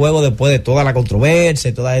primer juego después de toda la controversia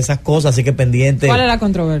y todas esas cosas, así que pendiente. ¿Cuál es la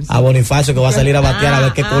controversia? A Bonifacio, que va a salir a batear a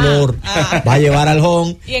ver qué color va a llevar al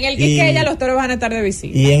home. Y en el Quisqueya los Toros van a estar de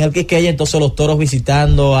visita. Y en el Quisqueya entonces los Toros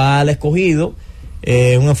visitando al Escogido,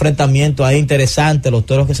 un enfrentamiento ahí interesante, los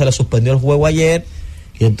Toros que se les suspendió el juego ayer.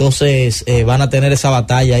 Y entonces van a tener esa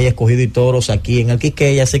batalla ahí, Escogido y Toros, aquí en el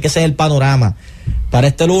Quisqueya. Así que ese es el panorama para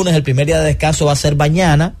este lunes. El primer día de descanso va a ser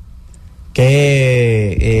mañana,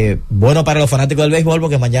 que bueno para los fanáticos del béisbol,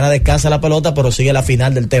 porque mañana descansa la pelota, pero sigue la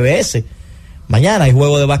final del TBS. Mañana hay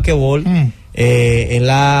juego de básquetbol en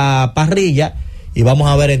la parrilla, y vamos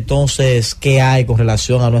a ver entonces qué hay con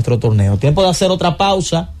relación a nuestro torneo. Tiempo de hacer otra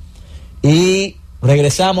pausa y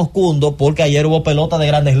regresamos, Cundo, porque ayer hubo pelota de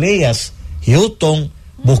Grandes Ligas. Houston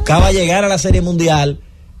buscaba llegar a la Serie Mundial,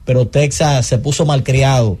 pero Texas se puso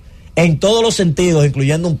malcriado en todos los sentidos,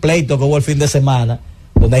 incluyendo un pleito que hubo el fin de semana,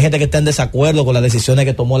 donde hay gente que está en desacuerdo con las decisiones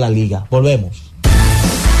que tomó la liga. Volvemos.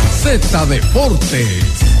 Z Deportes.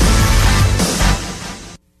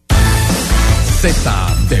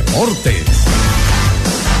 Z Deportes.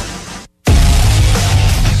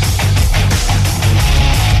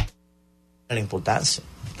 La importancia.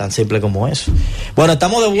 Tan simple como eso. Bueno,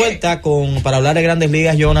 estamos de vuelta para hablar de Grandes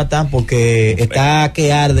Ligas, Jonathan, porque está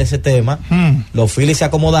que arde ese tema. Los Phillies se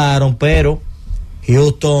acomodaron, pero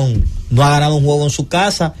Houston no ha ganado un juego en su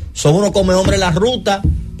casa. Son unos come hombre en la ruta,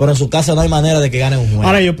 pero en su casa no hay manera de que ganen un juego.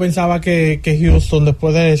 Ahora, yo pensaba que Houston,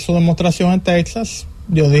 después de su demostración en Texas,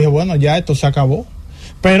 yo dije, bueno, ya esto se acabó.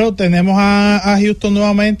 Pero tenemos a Houston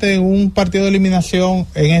nuevamente en un partido de eliminación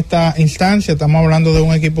en esta instancia. Estamos hablando de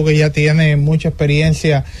un equipo que ya tiene mucha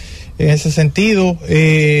experiencia en ese sentido.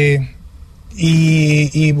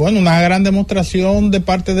 Y bueno, una gran demostración de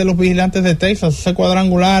parte de los Vigilantes de Texas. Ese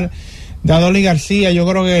cuadrangular de Adolis García, yo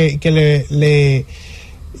creo que le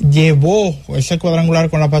llevó ese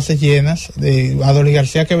cuadrangular con las bases llenas. De Adolis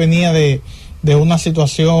García, que venía de una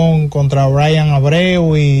situación contra Brian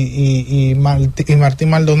Abreu y Martín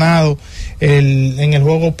Maldonado en el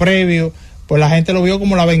juego previo, pues la gente lo vio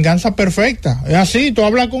como la venganza perfecta. Es así, tú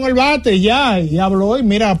hablas con el bate y habló y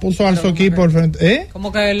mira, puso a su equipo al frente.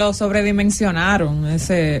 Como que lo sobredimensionaron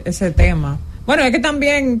ese tema. Bueno, es que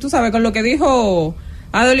también, tú sabes, con lo que dijo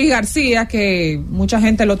Adolis García, que mucha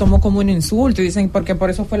gente lo tomó como un insulto y dicen porque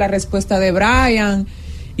por eso fue la respuesta de Brian.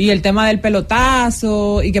 Y el tema del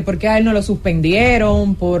pelotazo, y que por qué a él no lo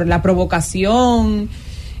suspendieron por la provocación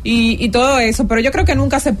y todo eso. Pero yo creo que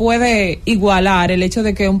nunca se puede igualar el hecho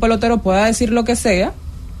de que un pelotero pueda decir lo que sea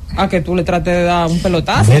a que tú le trates de dar un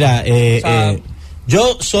pelotazo. Mira,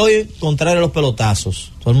 yo soy contrario a los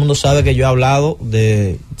pelotazos. Todo el mundo sabe que yo he hablado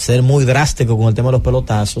de ser muy drástico con el tema de los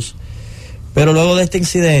pelotazos. Pero luego de este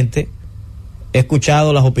incidente, he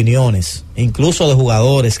escuchado las opiniones, incluso de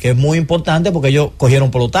jugadores, que es muy importante porque ellos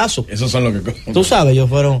cogieron pelotazo. Esos son los que tú sabes, ellos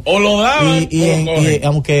fueron o lo daban y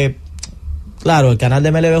aunque claro, el canal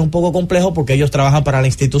de MLB es un poco complejo porque ellos trabajan para la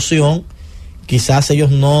institución, quizás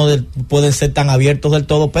ellos no pueden ser tan abiertos del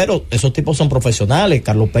todo, pero esos tipos son profesionales.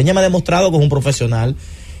 Carlos Peña me ha demostrado que es un profesional,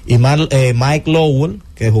 y Mike Lowell,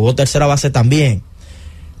 que jugó tercera base también.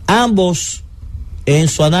 Ambos en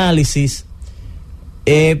su análisis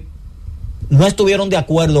no estuvieron de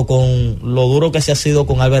acuerdo con lo duro que se ha sido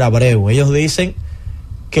con Albert Abreu. Ellos dicen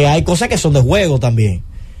que hay cosas que son de juego también,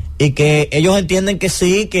 y que ellos entienden que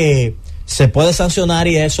sí, que se puede sancionar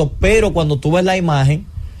y eso, pero cuando tú ves la imagen,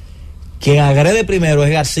 quien agrede primero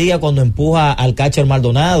es García cuando empuja al catcher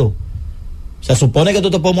Maldonado. Se supone que tú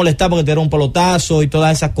te puedes molestar porque te dieron un pelotazo y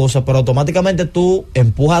todas esas cosas, pero automáticamente tú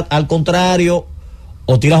empujas al contrario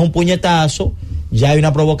o tiras un puñetazo, ya hay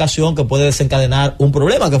una provocación que puede desencadenar un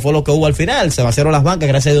problema, que fue lo que hubo al final. Se vaciaron las bancas,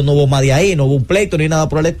 gracias a Dios no hubo más de ahí, no hubo un pleito ni nada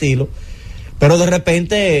por el estilo, pero de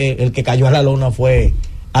repente el que cayó a la lona fue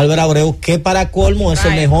Albert Abreu, que para colmo es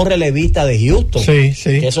el mejor relevista de Houston. Sí,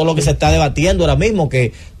 sí. Que eso es lo que se está debatiendo ahora mismo,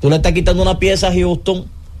 que tú le estás quitando una pieza a Houston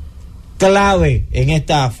clave en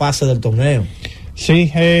esta fase del torneo.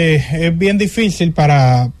 Sí, es bien difícil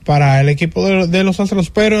para el equipo de los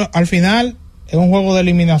Astros, pero al final es un juego de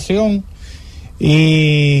eliminación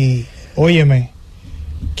y, óyeme,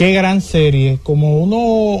 qué gran serie. Como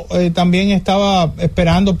uno también estaba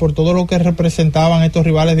esperando por todo lo que representaban estos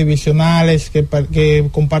rivales divisionales que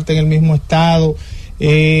comparten el mismo estado,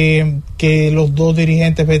 que los dos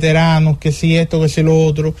dirigentes veteranos, que si esto, que si lo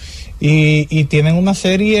otro, y tienen una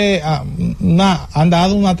serie, han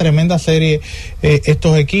dado una tremenda serie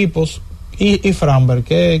estos equipos. Y Framber,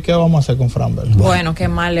 ¿qué vamos a hacer con Framber? Bueno, qué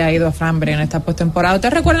mal le ha ido a Framber en esta postemporada.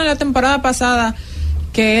 ¿Ustedes recuerdan la temporada pasada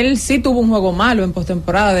que él sí tuvo un juego malo en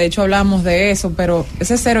postemporada? De hecho hablamos de eso, pero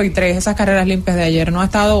ese 0-3, esas carreras limpias de ayer no ha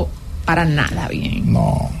estado para nada bien.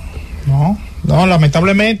 No,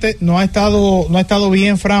 lamentablemente no ha estado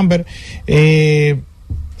bien Framber.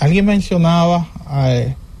 Alguien mencionaba,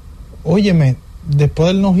 óyeme, después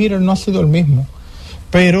del no-hitter no ha sido el mismo,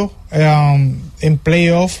 pero en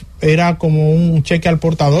playoff era como un cheque al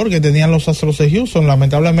portador que tenían los Astros de Houston.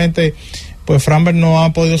 Lamentablemente pues Framber no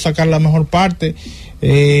ha podido sacar la mejor parte,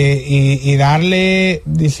 y darle,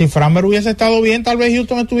 si Framber hubiese estado bien, tal vez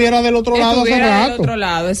Houston estuviera del otro lado hace rato. Del otro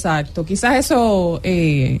lado, exacto. Quizás eso,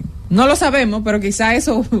 no lo sabemos, pero quizás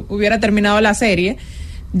eso hubiera terminado la serie.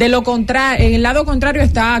 De lo contrario, en el lado contrario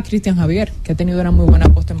está Cristian Javier, que ha tenido una muy buena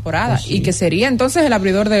postemporada, y que sería entonces el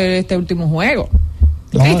abridor de este último juego.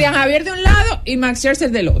 Cristian Javier de un lado y Max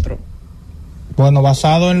Scherzer del otro. Bueno,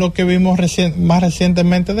 basado en lo que vimos más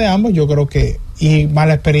recientemente de ambos, yo creo que, y más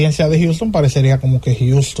la experiencia de Houston, parecería como que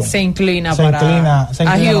Houston se inclina para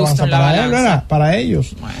Houston, para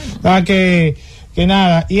ellos. Bueno. Que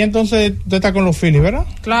nada, y entonces usted está con los Phillies, ¿verdad?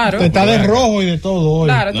 Claro. Usted está de rojo y de todo hoy.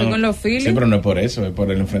 Claro, estoy con los Phillies. Sí, pero no es por eso, es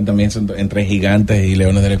por el enfrentamiento entre Gigantes y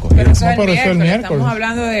Leones del Escogido. Pero eso es el miércoles. Estamos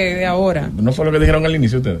hablando de ahora. ¿No fue lo que dijeron al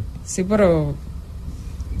inicio ustedes? Sí, pero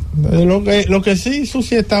lo que sí,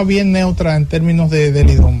 Susi está bien neutra en términos de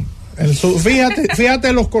Lidón.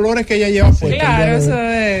 Fíjate los colores que ella lleva puestos. Claro, eso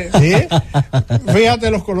es. ¿Sí?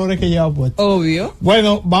 Fíjate los colores que lleva puestos. Obvio.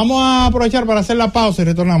 Bueno, vamos a aprovechar para hacer la pausa y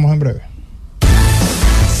retornamos en breve.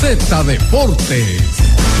 Z Deportes.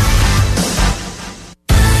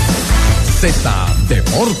 Z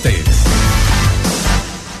Deportes.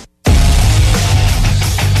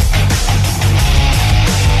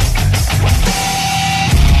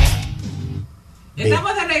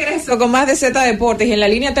 Estamos de regreso con más de Z Deportes y en la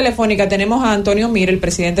línea telefónica tenemos a Antonio Mir, el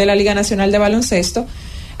presidente de la Liga Nacional de Baloncesto.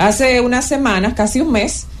 Hace unas semanas, casi un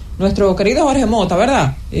mes, nuestro querido Jorge Mota,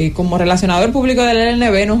 ¿verdad? Como relacionador público de la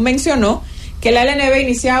LNB nos mencionó que la LNB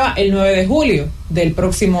iniciaba el 9 de julio del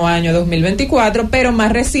próximo año 2024, pero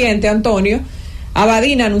más reciente, Antonio,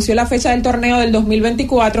 Abadina anunció la fecha del torneo del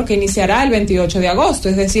 2024 que iniciará el 28 de agosto,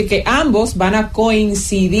 es decir, que ambos van a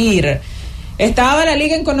coincidir. ¿Estaba la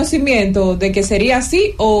liga en conocimiento de que sería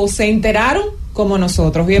así o se enteraron como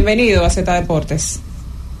nosotros? Bienvenido a Z Deportes.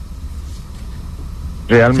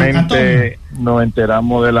 Realmente nos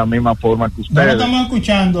enteramos de la misma forma que ustedes. No lo estamos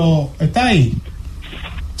escuchando. ¿Está ahí?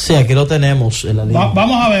 Sí, aquí lo tenemos en la línea.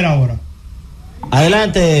 Vamos a ver ahora.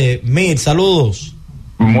 Adelante, Mir, saludos.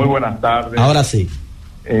 Muy buenas tardes. Ahora sí.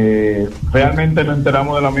 Realmente nos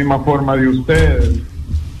enteramos de la misma forma de ustedes.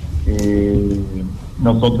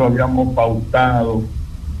 Nosotros habíamos pautado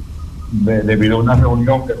debido a una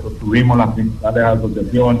reunión que sostuvimos las principales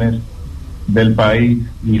asociaciones del país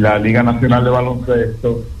y la Liga Nacional de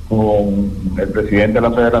Baloncesto con el presidente de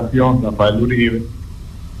la Federación, Rafael Uribe,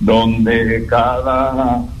 donde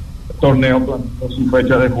cada torneo planteó su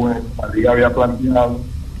fecha de juego. La liga había planteado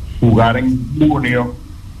jugar en junio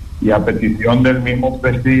y a petición del mismo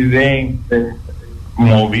presidente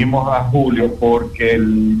movimos a julio porque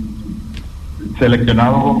el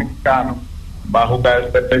seleccionado dominicano va a jugar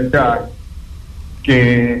el repechaje,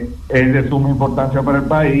 que es de suma importancia para el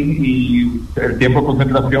país, y el tiempo de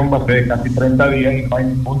concentración va a ser de casi 30 días y no hay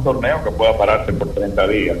ningún torneo que pueda pararse por 30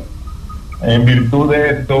 días. En virtud de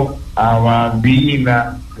esto,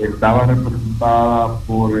 Abadina estaba representada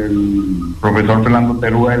por el profesor Fernando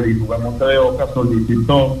Teruel y Rubén Monte de Oca,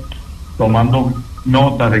 solicitó, tomando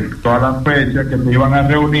nota de todas las fechas que se iban a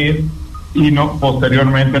reunir, y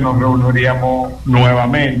posteriormente nos reuniríamos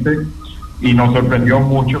nuevamente, y nos sorprendió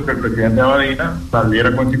mucho que el presidente Abadina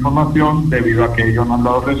saliera con esa información debido a que ellos no han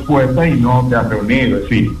dado respuesta y no se ha reunido. Es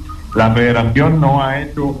decir, la federación no ha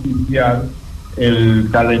hecho oficial el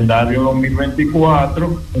calendario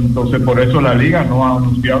 2024, entonces por eso la liga no ha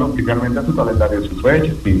anunciado oficialmente su calendario de su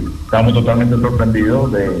fecha. Sí, estamos totalmente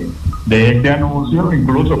sorprendidos de este anuncio,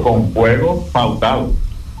 incluso con juegos pautados.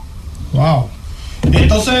 Wow.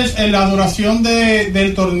 Entonces, en la duración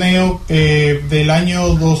del torneo del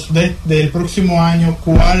año del próximo año,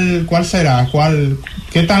 ¿cuál será?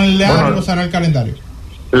 ¿Qué tan largo será el calendario?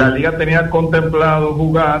 La liga tenía contemplado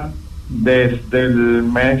jugar desde el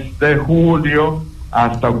mes de julio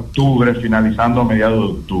hasta octubre, finalizando a mediados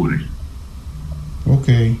de octubre. Ok.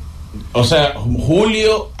 O sea,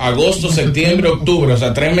 julio, agosto, septiembre, octubre, o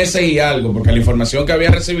sea, 3 meses y algo, porque la información que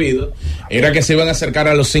había recibido era que se iban a acercar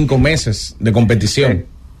a los 5 meses de competición.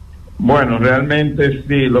 Bueno, realmente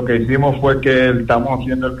sí, lo que hicimos fue que estamos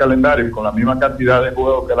haciendo el calendario con la misma cantidad de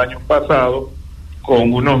juegos que el año pasado,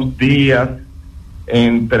 con unos días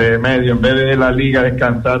entre medio. En vez de la liga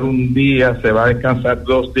descansar un día, se va a descansar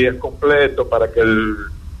 2 días completos para que el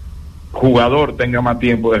jugador tenga más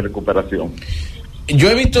tiempo de recuperación. Yo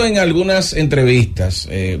he visto en algunas entrevistas,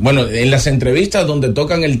 en las entrevistas donde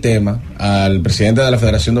tocan el tema al presidente de la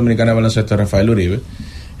Federación Dominicana de Baloncesto, Rafael Uribe,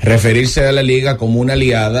 referirse a la liga como una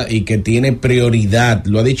aliada y que tiene prioridad.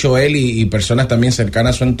 Lo ha dicho él y personas también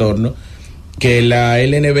cercanas a su entorno, que la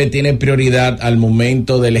LNB tiene prioridad al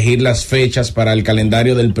momento de elegir las fechas para el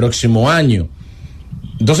calendario del próximo año.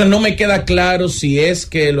 Entonces no me queda claro si es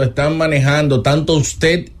que lo están manejando tanto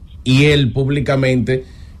usted y él públicamente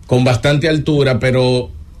con bastante altura, pero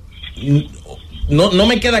no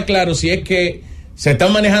me queda claro si es que se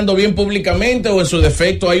están manejando bien públicamente o en su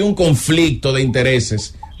defecto hay un conflicto de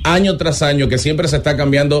intereses año tras año que siempre se está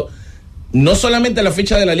cambiando no solamente la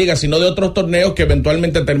ficha de la liga, sino de otros torneos que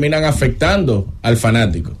eventualmente terminan afectando al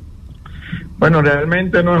fanático. Bueno,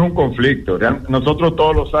 realmente no es un conflicto. Nosotros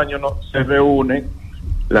todos los años se reúnen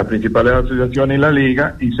las principales asociaciones y la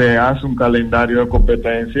liga y se hace un calendario de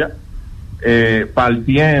competencia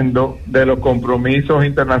partiendo de los compromisos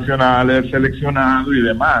internacionales del seleccionado y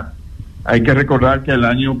demás. Hay que recordar que el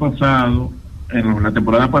año pasado, en la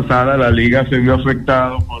temporada pasada, la liga se vio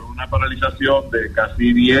afectado por una paralización de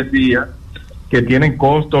casi 10 días que tienen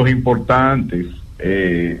costos importantes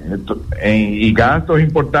y gastos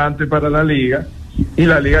importantes para la liga, y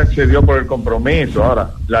la liga accedió por el compromiso. Ahora,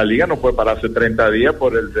 la liga no puede pararse 30 días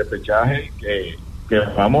por el repechaje que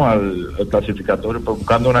vamos al clasificatorio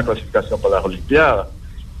buscando una clasificación para las Olimpiadas.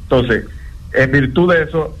 Entonces, en virtud de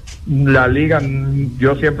eso, la liga,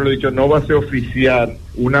 yo siempre he dicho, no va a ser oficial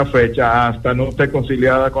una fecha hasta no esté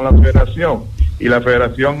conciliada con la federación, y la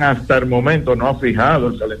federación hasta el momento no ha fijado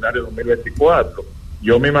el calendario 2024.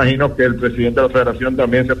 Yo me imagino que el presidente de la federación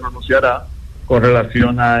también se pronunciará con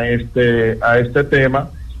relación a este tema,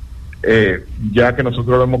 ya que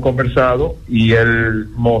nosotros lo hemos conversado y él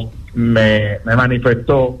me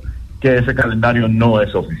manifestó que ese calendario no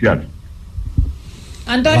es oficial.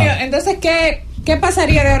 Antonio, entonces, ¿qué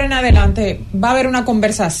pasaría de ahora en adelante? ¿Va a haber una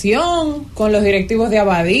conversación con los directivos de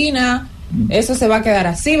Abadina? ¿Eso se va a quedar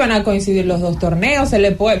así? ¿Van a coincidir los dos torneos?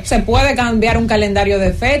 ¿Se puede cambiar un calendario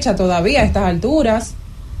de fecha todavía a estas alturas?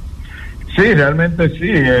 Sí, realmente sí.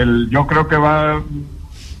 Yo creo que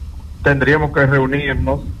tendríamos que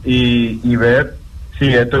reunirnos y ver si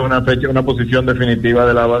esto es una posición definitiva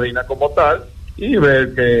de la Abadina como tal, y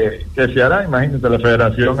ver qué se hará. Imagínate, la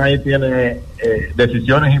federación ahí tiene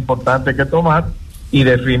decisiones importantes que tomar y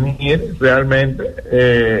definir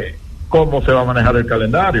realmente cómo se va a manejar el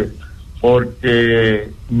calendario, porque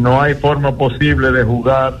no hay forma posible de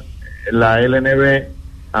jugar la LNB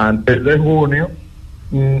antes de junio,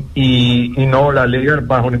 y no, la liga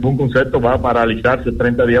bajo ningún concepto va a paralizarse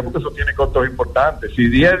 30 días, porque eso tiene costos importantes. Si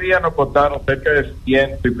 10 días nos costaron cerca de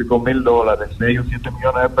 $100 y pico mil, 6 o 7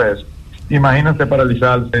 millones de pesos, imagínate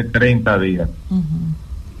paralizarse 30 días.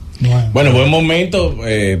 Bueno, buen momento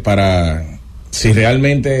para, si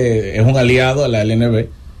realmente es un aliado a la LNB,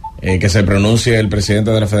 que se pronuncie el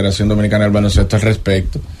presidente de la Federación Dominicana del Baloncesto al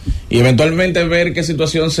respecto y eventualmente ver qué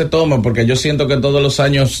situación se toma, porque yo siento que todos los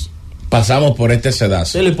años pasamos por este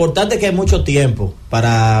sedazo. Sí, lo importante es que hay mucho tiempo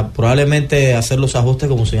para probablemente hacer los ajustes,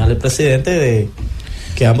 como señala el presidente, de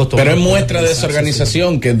que ambos tomen. Pero es muestra de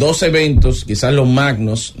desorganización que 2 eventos, quizás los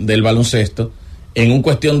magnos del baloncesto, en un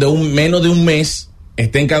cuestión de menos de un mes,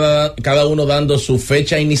 estén cada uno dando su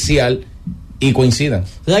fecha inicial y coincidan.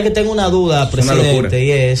 O sea que tengo una duda, presidente,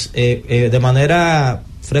 y es, de manera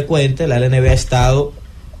frecuente, la LNB ha estado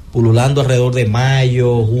pululando alrededor de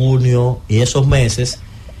mayo, junio y esos meses.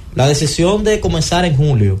 La decisión de comenzar en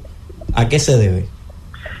julio, ¿a qué se debe?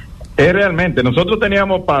 Realmente, nosotros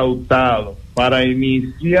teníamos pautado para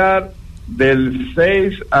iniciar del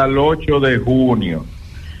 6 al 8 de junio,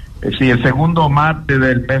 es decir, el segundo martes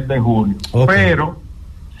del mes de junio. Okay. Pero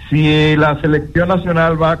si la selección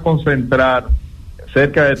nacional va a concentrar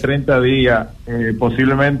cerca de 30 días,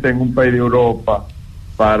 posiblemente en un país de Europa,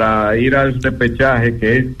 para ir al repechaje,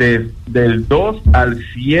 que es del 2 al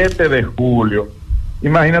 7 de julio,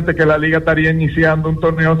 imagínate que la liga estaría iniciando un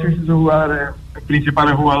torneo sin sus jugadores,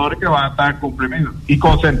 principales jugadores que van a estar comprimidos y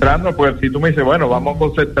concentrando. Pues si tú me dices, bueno, vamos a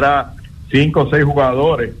concentrar 5 o 6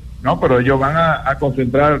 jugadores, no, pero ellos van a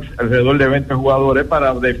concentrar alrededor de 20 jugadores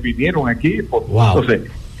para definir un equipo. Wow. Entonces,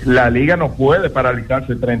 la liga no puede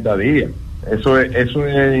paralizarse 30 días. Eso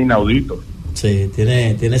es inaudito. Sí,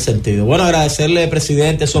 tiene sentido. Bueno, agradecerle,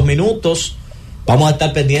 presidente, esos minutos. Vamos a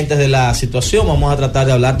estar pendientes de la situación. Vamos a tratar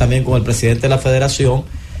de hablar también con el presidente de la federación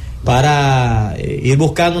para ir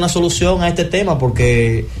buscando una solución a este tema,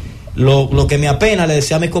 porque lo que me apena, le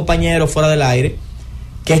decía a mis compañeros fuera del aire,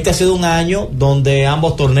 que este ha sido un año donde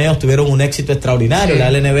ambos torneos tuvieron un éxito extraordinario. Sí. La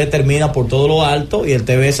LNB termina por todo lo alto y el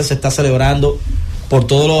TBS se está celebrando por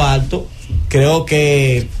todo lo alto. Creo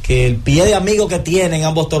que el pie de amigo que tienen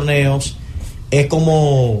ambos torneos es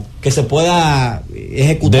como que se pueda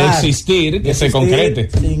ejecutar. De existir, que se concrete.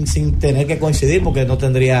 Sin tener que coincidir, porque no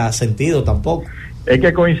tendría sentido tampoco. Es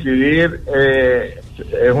que coincidir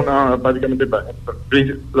es prácticamente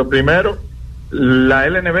lo primero. La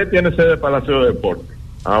LNB tiene sede de Palacio de Deportes,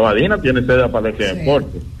 Abadina tiene sede de Palacio de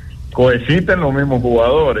Deportes, coexisten los mismos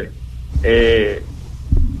jugadores.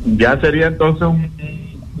 Ya sería entonces un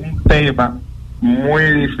tema muy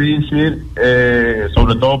difícil,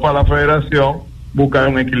 sobre todo para la federación, buscar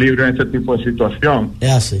un equilibrio en ese tipo de situación.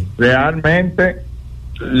 Es así. Realmente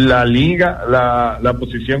la liga, la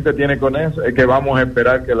posición que tiene con eso es que vamos a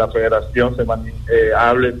esperar que la federación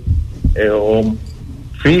hable o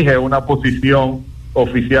fije una posición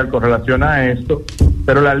oficial con relación a esto,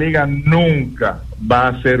 pero la liga nunca va a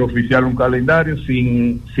hacer oficial un calendario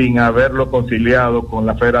sin haberlo conciliado con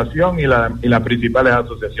la federación y las principales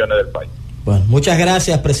asociaciones del país. Bueno, muchas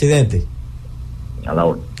gracias, presidente. A la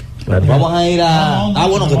hora. Bueno, vamos a ir a...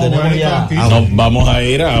 que tenemos ya... vamos a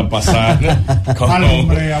ir a pasar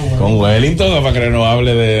con Wellington para que nos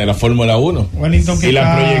hable de la Fórmula 1 y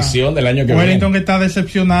la proyección del año que viene. Wellington, que está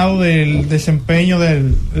decepcionado del desempeño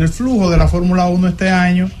del flujo de la Fórmula 1 este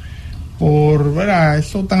año, por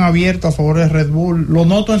eso tan abierto a favor de Red Bull. Lo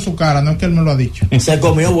noto en su cara, no es que él me lo ha dicho. Se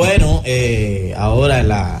comió bueno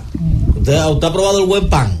ahora ¿Usted ha probado el buen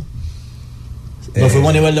pan? Nos fuimos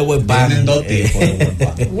a nivel de buen pan. Tienen 2 tipos de buen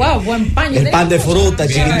pan. Wow, buen pan. El pan de fruta,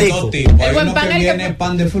 chiquitico. El buen pan que viene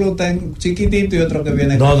pan de fruta en chiquitito y otro que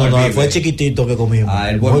viene No, fue chiquitito que comimos.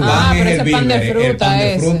 El buen pan es el pan de fruta. El pan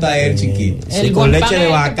de fruta es el chiquito. Sí, con leche de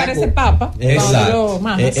vaca. Parece papa. Exacto.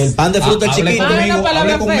 El pan de fruta es chiquito.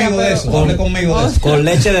 Hable conmigo de eso. Con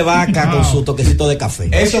leche de vaca, con su toquecito de café.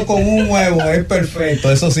 Eso con un huevo es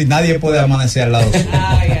perfecto. Eso sí, nadie puede amanecer al lado suyo.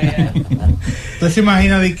 ¿Usted se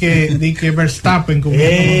imagina de que Verstappen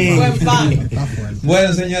comiendo buen pan?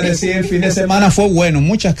 Bueno, señores, sí, el fin de semana fue bueno,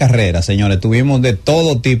 muchas carreras, señores, tuvimos de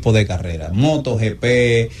todo tipo de carreras,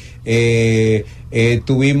 MotoGP,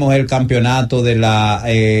 tuvimos el campeonato de la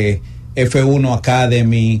F1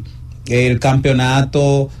 Academy, el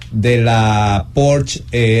campeonato de la Porsche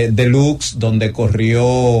Deluxe, donde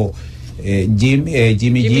corrió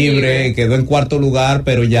Jimmy Gibre, quedó en 4º lugar,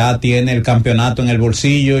 pero ya tiene el campeonato en el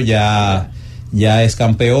bolsillo, ya es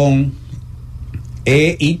campeón.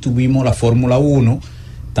 Y tuvimos la Fórmula 1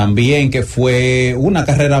 también, que fue una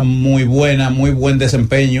carrera muy buena, muy buen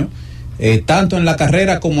desempeño, tanto en la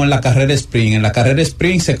carrera como en la carrera sprint. En la carrera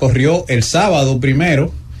sprint se corrió el sábado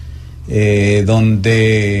primero,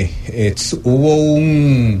 donde hubo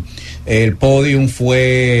el podium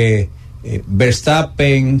fue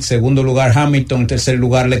Verstappen, segundo lugar Hamilton, tercer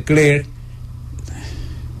lugar Leclerc.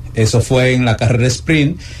 Eso fue en la carrera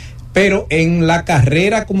sprint. pero en la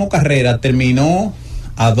carrera como carrera terminó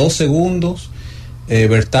a 2 segundos.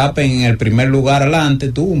 Verstappen en el primer lugar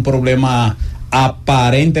adelante, tuvo un problema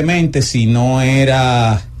aparentemente, si no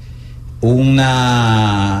era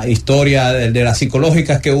una historia de las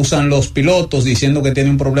psicológicas que usan los pilotos diciendo que tiene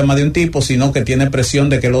un problema de un tipo, sino que tiene presión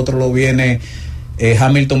de que el otro lo viene,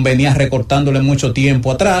 Hamilton venía recortándole mucho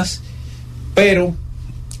tiempo atrás, pero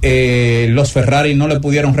los Ferrari no le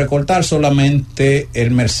pudieron recortar, solamente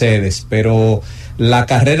el Mercedes. Pero la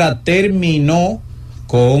carrera terminó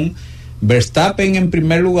con Verstappen en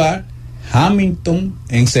primer lugar, Hamilton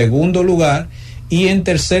en segundo lugar, y en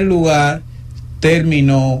tercer lugar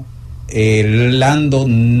terminó Lando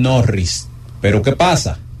Norris. Pero ¿qué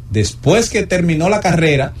pasa? Después que terminó la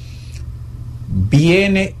carrera,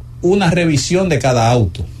 viene una revisión de cada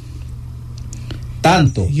auto.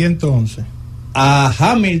 Tanto y entonces a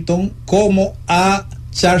Hamilton como a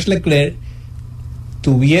Charles Leclerc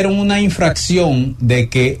tuvieron una infracción de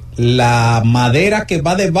que la madera que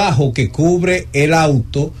va debajo, que cubre el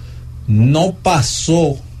auto, no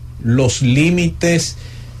pasó los límites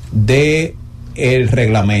de el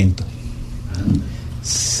reglamento.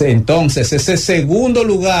 Entonces ese segundo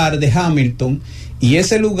lugar de Hamilton y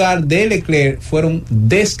ese lugar de Leclerc fueron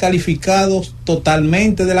descalificados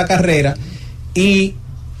totalmente de la carrera, y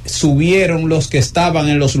subieron los que estaban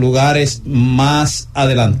en los lugares más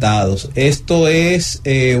adelantados. Esto es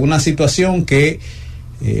una situación que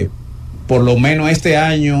por lo menos este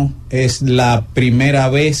año es la primera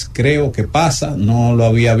vez, creo, que pasa. No lo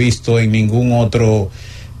había visto en ningún otro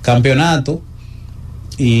campeonato,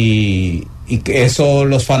 y que eso,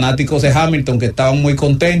 los fanáticos de Hamilton, que estaban muy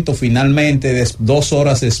contentos, finalmente 2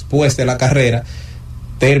 horas después de la carrera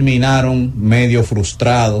terminaron medio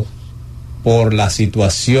frustrados por la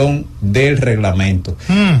situación del reglamento.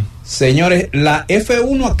 Señores, la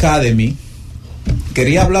F1 Academy,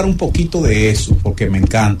 quería hablar un poquito de eso porque me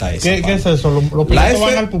encanta eso. ¿Qué es eso? Los pilotos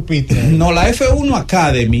van al pupitre. No, la F1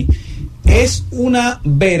 Academy es una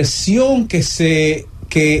versión que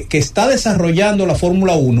está desarrollando la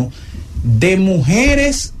Fórmula 1 de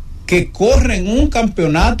mujeres que corren un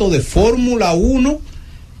campeonato de Fórmula 1,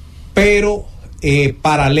 pero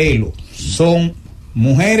paralelo. Son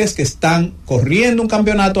mujeres que están corriendo un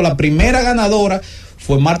campeonato. La primera ganadora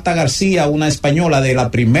fue Marta García, una española, de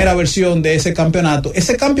la primera versión de ese campeonato.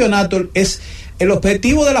 Ese campeonato es, el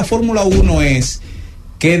objetivo de la Fórmula 1 es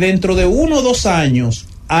que dentro de 1 o 2 años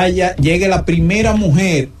llegue la primera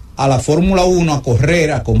mujer a la Fórmula 1 a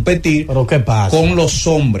correr, a competir. ¿Pero qué pasa? Con los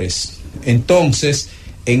hombres. Entonces,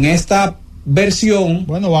 en esta versión,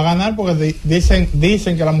 bueno, va a ganar porque dicen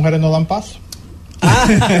que las mujeres no dan paso.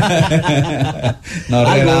 No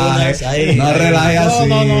relajes así. No,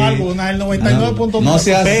 algunas, el 99.9. No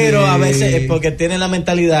sea así. Pero a veces es porque tienen la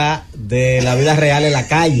mentalidad de la vida real en la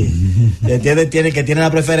calle. Tiene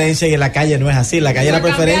la preferencia, y en la calle no es así. En la calle la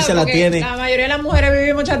preferencia la tiene. La mayoría de las mujeres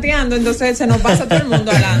vivimos chateando, entonces se nos pasa todo el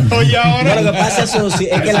mundo hablando. Oye, ahora. No, lo que pasa es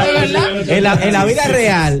que en la vida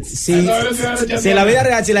real, si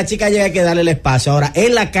la chica llega, hay que darle el espacio. Ahora,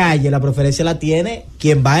 en la calle la preferencia la tiene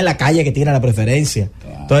quien va en la calle, que tiene la preferencia.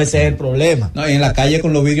 Entonces ese es el problema. No, y en la calle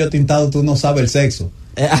con los vidrios tintados tú no sabes el sexo.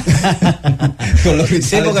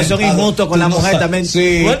 Sí, porque son injustos con la mujer también.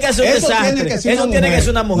 Sí. No es que es un desastre. Eso tiene que ser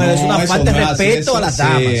una mujer. Es una falta de respeto a las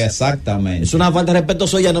damas. Sí, exactamente. Es una falta de respeto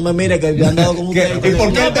suya. No me mire que yo he andado con usted. ¿Y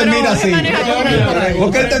por qué él te mira así?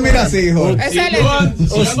 ¿Por qué él te mira así, hijo? Si yo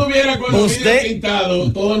anduviera con los vidrios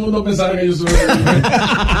pintados, todo el mundo pensara que yo soy.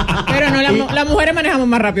 Pero no, las mujeres manejamos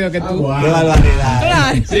más rápido que tú. Qué barbaridad.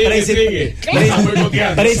 Claro. Sigue.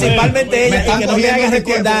 Principalmente ella, y que no me hagas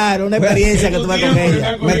recordar una experiencia que tuve con ella.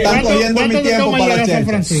 Me están cogiendo mi tiempo para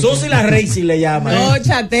checar. Susi la Racing le llaman. No,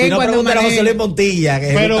 chate, si no, cuando pregúntale a José Luis Montilla. Que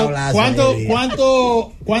pero,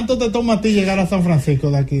 ¿cuánto te toma a ti llegar a San Francisco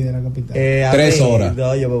de aquí, de la capital? 3 horas.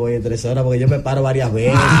 No, yo me voy en 3 horas porque yo me paro varias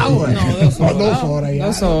veces. Bueno, 2 horas. 2 horas ya.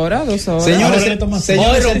 2 horas. Señores,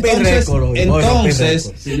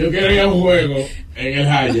 entonces, si yo quiero ir a un juego en el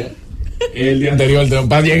Haya, el día anterior,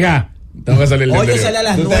 para llegar, tengo que salir el día hoy yo salí a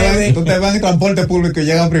las 9. Tú te vas en transporte público y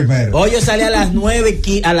llegan primero. Hoy yo salí a las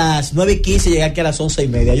 9:15 y llegué aquí a las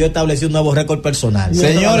 11:30. Yo establecí un nuevo récord personal.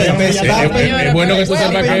 Señores, es bueno que tú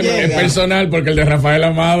sepas que es personal, porque el de Rafael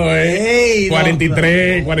Amado es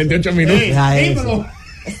 48 minutos.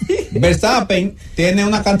 Verstappen tiene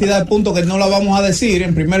una cantidad de puntos que no la vamos a decir.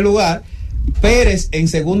 En primer lugar, Pérez en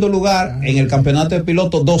segundo lugar en el campeonato de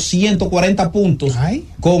pilotos, 240 puntos,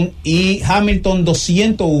 y Hamilton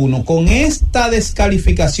 201. Con esta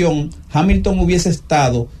descalificación, Hamilton hubiese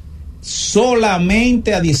estado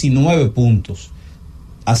solamente a 19 puntos,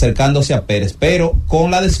 acercándose a Pérez, pero con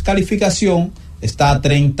la descalificación está a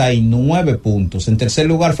 39 puntos. En tercer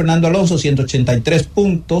lugar, Fernando Alonso, 183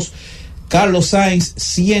 puntos. Carlos Sainz,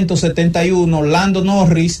 171. Lando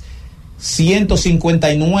Norris,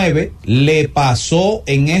 159. Le pasó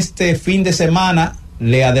en este fin de semana,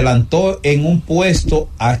 le adelantó en un puesto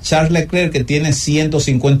a Charles Leclerc, que tiene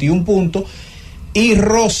 151 puntos. Y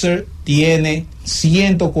Russell tiene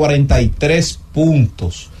 143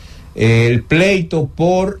 puntos. El pleito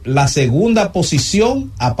por la segunda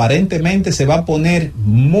posición aparentemente se va a poner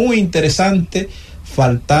muy interesante,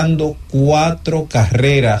 faltando 4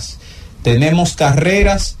 carreras. Tenemos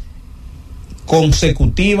carreras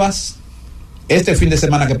consecutivas este fin de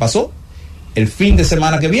semana que pasó, el fin de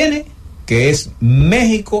semana que viene, que es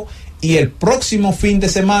México, y el próximo fin de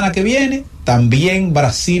semana que viene también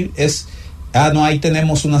Brasil es... no, ahí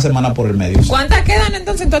tenemos una semana por el medio. ¿Cuántas quedan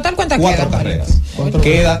entonces en total? ¿Cuántas quedan? 4 carreras.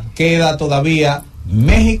 Queda todavía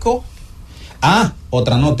México.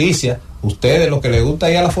 Otra noticia. Ustedes, lo que les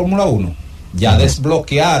gusta ir a la Fórmula 1, ya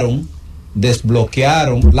desbloquearon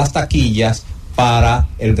las taquillas para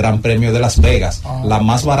el Gran Premio de Las Vegas. La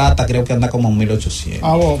más barata creo que anda como en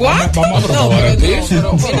 1,800. ¿Cuánto? No,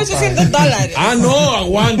 $1,800. No,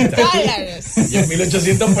 aguanta. Dólares. Y en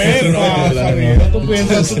 1,800 pesos. Tú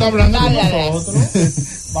piensas, tú estás hablando con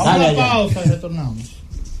nosotros. Vamos a la pausa y retornamos.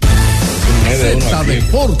 Z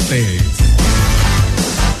Deportes.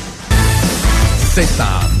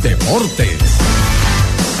 Z Deportes.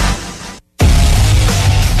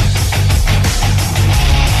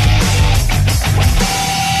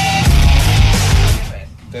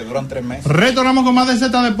 Te duran 3 meses. Retornamos con más de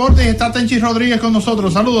Z Deportes y está Tenchi Rodríguez con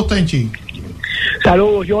nosotros. Saludos, Tenchi.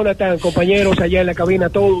 Saludos, Jonathan, compañeros allá en la cabina, a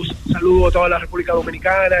todos. Saludos a toda la República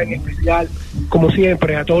Dominicana, en especial, como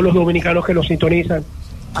siempre, a todos los dominicanos que nos sintonizan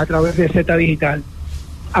a través de Z Digital.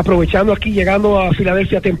 Aprovechando aquí, llegando a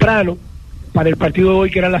Filadelfia temprano para el partido de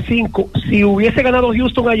hoy, que era a las 5. Si hubiese ganado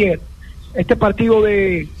Houston ayer, este partido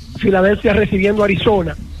de Filadelfia recibiendo a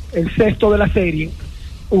Arizona, el sexto de la serie,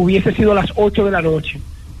 hubiese sido a las 8 de la noche.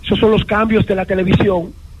 Esos son los cambios de la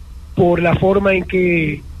televisión por la forma en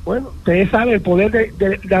que, bueno, ustedes saben, el poder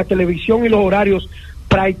de la televisión y los horarios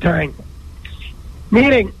prime time.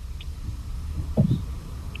 Miren,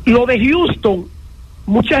 lo de Houston,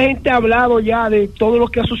 mucha gente ha hablado ya de todo lo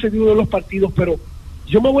que ha sucedido en los partidos, pero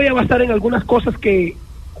yo me voy a basar en algunas cosas que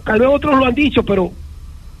tal vez otros lo han dicho, pero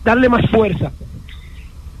darle más fuerza.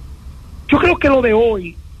 Yo creo que lo de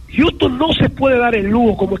hoy, Houston no se puede dar el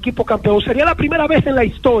lujo como equipo campeón. Sería la primera vez en la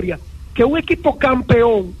historia que un equipo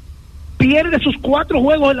campeón pierde sus 4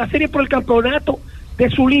 juegos en la serie por el campeonato de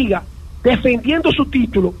su liga, defendiendo su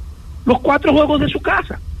título, los 4 juegos de su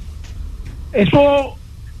casa. Eso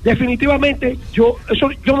definitivamente yo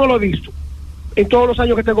no lo he visto en todos los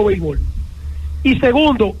años que tengo béisbol. Y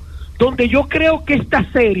segundo, donde yo creo que esta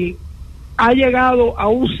serie ha llegado a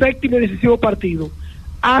un séptimo y decisivo partido,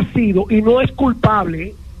 ha sido, y no es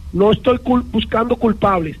culpable, no estoy buscando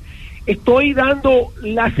culpables, estoy dando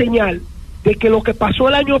la señal de que lo que pasó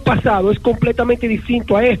el año pasado es completamente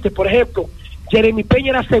distinto a este. Por ejemplo, Jeremy Peña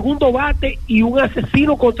era segundo bate y un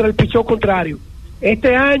asesino contra el pichón contrario.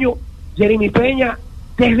 Este año, Jeremy Peña,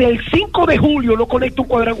 desde el 5 de julio no conecta un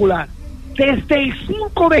cuadrangular. Desde el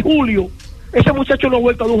 5 de julio, ese muchacho no ha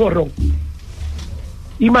vuelto a dar un jonrón.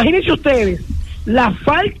 Imagínense ustedes la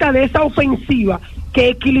falta de esa ofensiva que,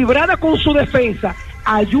 equilibrada con su defensa,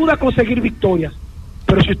 ayuda a conseguir victorias.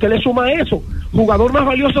 Pero si usted le suma eso, jugador más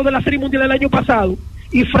valioso de la Serie Mundial del año pasado,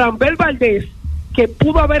 y Framber Valdez, que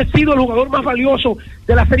pudo haber sido el jugador más valioso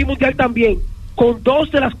de la Serie Mundial también, con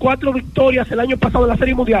 2 de las 4 victorias el año pasado en la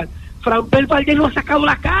Serie Mundial, Framber Valdez no ha sacado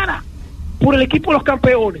la cara por el equipo de los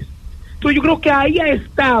campeones. Entonces yo creo que ahí ha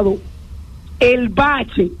estado el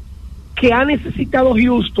bache que ha necesitado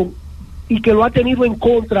Houston y que lo ha tenido en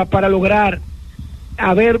contra para lograr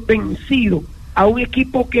haber vencido a un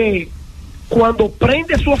equipo que, cuando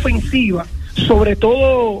prende su ofensiva, sobre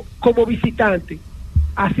todo como visitante,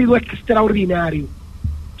 ha sido extraordinario.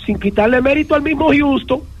 Sin quitarle mérito al mismo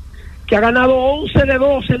Houston, que ha ganado 11 de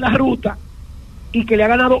 12 en la ruta y que le ha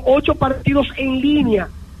ganado 8 partidos en línea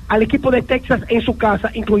al equipo de Texas en su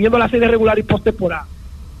casa, incluyendo la serie regular y postemporada.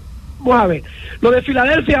 Vamos a ver, lo de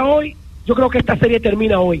Filadelfia hoy, yo creo que esta serie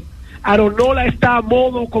termina hoy. Aaron Nola está a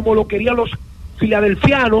modo como lo querían los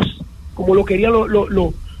filadelfianos, como lo querían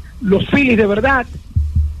los Phillies de verdad,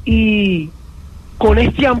 y con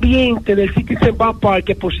este ambiente del Citizen Bank Park,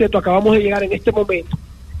 que por cierto acabamos de llegar en este momento,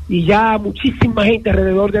 y ya muchísima gente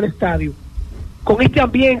alrededor del estadio, con este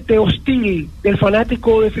ambiente hostil del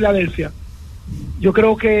fanático de Filadelfia, yo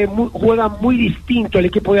creo que juega muy distinto el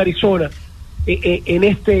equipo de Arizona en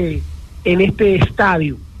este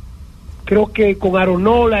estadio. Creo que con Aaron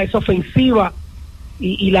Nola, esa ofensiva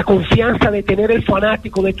y la confianza de tener el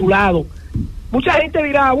fanático de tu lado. Mucha gente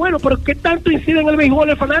dirá, bueno, pero ¿qué tanto incide en el béisbol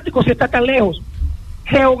el fanático si está tan lejos?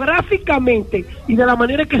 Geográficamente y de la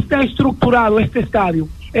manera que está estructurado este estadio,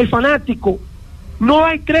 el fanático, no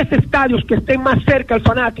hay 3 estadios que estén más cerca al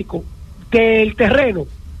fanático que el terreno,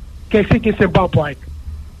 que el Citizens Bank Park.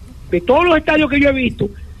 De todos los estadios que yo he visto,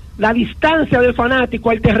 la distancia del fanático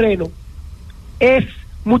al terreno es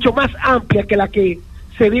mucho más amplia que la que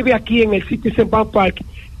se vive aquí en el Citizens Bank Park,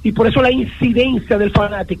 y por eso la incidencia del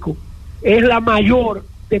fanático es la mayor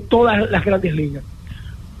de todas las grandes ligas.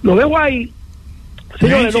 Lo dejo ahí.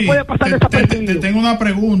 Señores, no puede pasar desapercibido. Te tengo una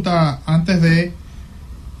pregunta antes de...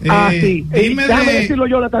 sí. Déjame decirlo,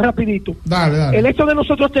 Jonathan, rapidito. Dale. El hecho de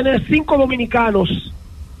nosotros tener 5 dominicanos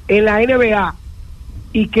en la NBA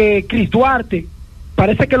y que Chris Duarte,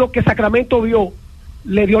 parece que lo que Sacramento vio,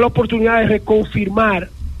 le dio la oportunidad de reconfirmar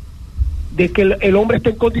de que el hombre está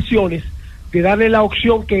en condiciones de darle la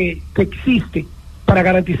opción que existe para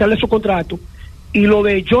garantizarle su contrato. Y lo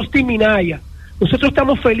de Justin Minaya, nosotros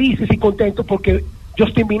estamos felices y contentos porque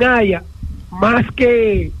Justin Minaya, más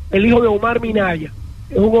que el hijo de Omar Minaya,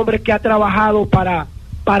 es un hombre que ha trabajado para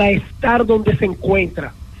estar donde se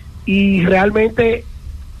encuentra, y realmente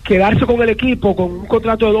quedarse con el equipo con un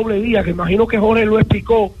contrato de doble vía, que imagino que Jorge lo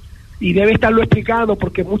explicó y debe estarlo explicando,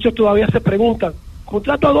 porque muchos todavía se preguntan,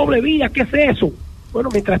 contrato a doble vía, ¿qué es eso? Bueno,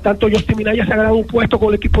 mientras tanto Justin Minaya se ha ganado un puesto con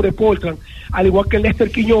el equipo de Portland, al igual que Lester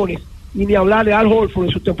Quiñones, y ni hablar de Al Horford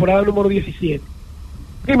en su temporada número 17.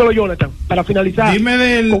 Dímelo, Jonathan, para finalizar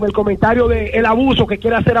con el comentario de el abuso que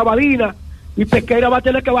quiere hacer Abadina, y Pesqueira va a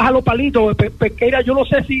tener que bajar los palitos. Pesqueira, yo no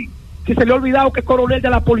sé si se le ha olvidado que es coronel de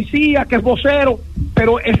la policía, que es vocero,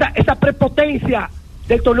 pero esa prepotencia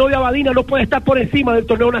del torneo de Abadina no puede estar por encima del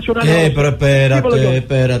torneo nacional. Pero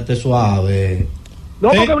espérate, suave. No,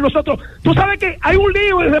 porque nosotros, tú sabes que hay un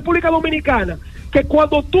lío en República Dominicana, que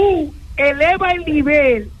cuando tú elevas el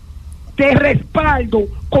nivel de respaldo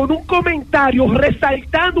con un comentario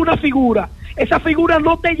resaltando una figura, esa figura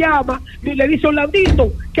no te llama ni le dice,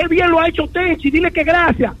 Orlandito, qué bien lo ha hecho Tenchi, dile que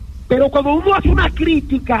gracias. Pero cuando uno hace una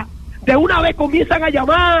crítica, de una vez comienzan a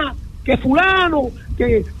llamar que fulano,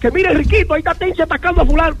 que mire Riquito, ahí está Tenchi atacando a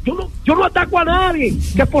fulano. Yo no ataco a nadie.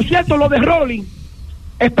 Que por cierto, lo de Rolling,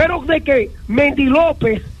 espero de que Mendy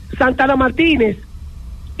López, Santana Martínez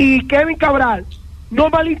y Kevin Cabral no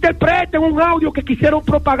malinterpreten un audio que quisieron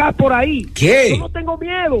propagar por ahí. ¿Qué? Yo no tengo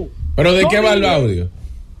miedo. ¿Pero de qué va el audio?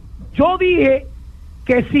 Yo dije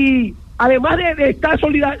que si, además de estar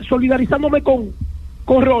solidarizándome con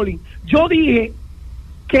Rolling, yo dije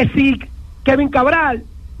que si Kevin Cabral,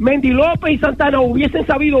 Mendy López y Santana hubiesen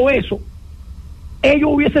sabido eso, ellos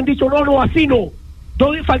hubiesen dicho, no, así no.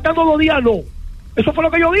 Faltando 2 días, no. Eso fue lo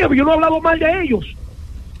que yo dije, yo no he hablado mal de ellos.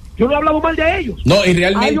 No, y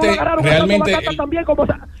realmente también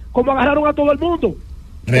como agarraron a todo el mundo.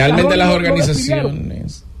 Realmente las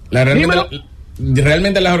organizaciones,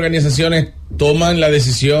 realmente las organizaciones toman la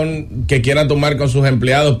decisión que quieran tomar con sus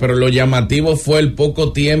empleados, pero lo llamativo fue el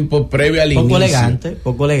poco tiempo previo al inicio.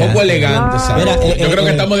 Poco elegante. Mira, yo creo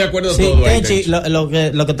que estamos de acuerdo todos. Tenchi, lo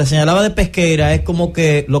que te señalaba de Pesqueira es como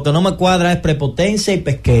que lo que no me cuadra es prepotencia y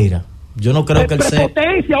Pesqueira. Yo no creo que él sea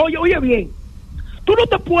prepotencia. Oye bien, tú no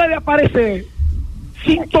te puedes aparecer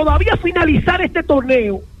sin todavía finalizar este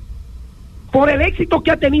torneo por el éxito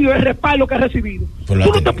que ha tenido, el respaldo que ha recibido. Tú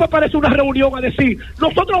no te puedes aparecer una reunión a decir,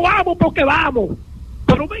 nosotros vamos porque vamos.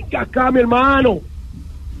 Pero venga acá, mi hermano.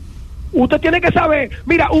 Usted tiene que saber,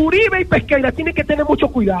 mira, Uribe y Pesqueira tienen que tener mucho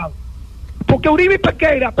cuidado, porque Uribe y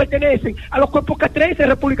Pesqueira pertenecen a los cuerpos castrenses de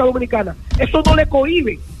República Dominicana. Eso no le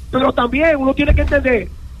cohíbe, pero también uno tiene que entender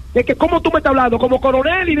de que como tú me estás hablando, como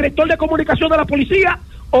coronel y director de comunicación de la policía,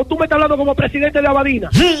 o tú me estás hablando como presidente de Abadina.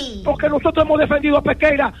 Porque nosotros hemos defendido a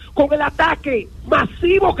Pesqueira con el ataque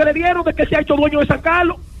masivo que le dieron de que se ha hecho dueño de San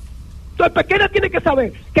Carlos. Entonces Pesqueira tiene que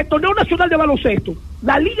saber que el torneo nacional de baloncesto,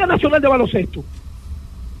 la Liga Nacional de Baloncesto,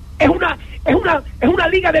 es una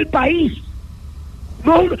liga del país,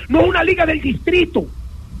 no es una liga del distrito.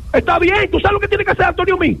 Está bien, tú sabes lo que tiene que hacer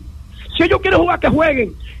Antonio Mí. Si ellos quieren jugar, que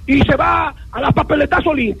jueguen, y se va a las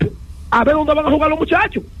papeletazo limpio a ver dónde van a jugar los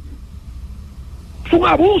muchachos. Es un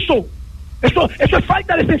abuso, eso es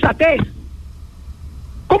falta de sensatez.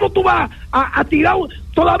 ¿Cómo tú vas a tirar?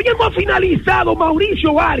 Todavía no ha finalizado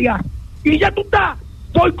Mauricio Arias y ya tú estás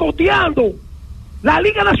boicoteando la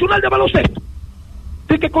Liga Nacional de Baloncesto.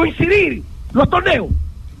 Tiene que coincidir los torneos.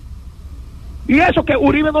 Y eso que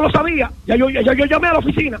Uribe no lo sabía. Ya yo llamé a la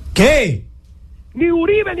oficina. ¿Qué? Ni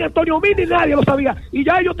Uribe, ni Antonio Mí, ni nadie lo sabía. Y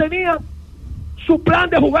ya ellos tenían su plan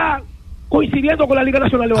de jugar coincidiendo con la Liga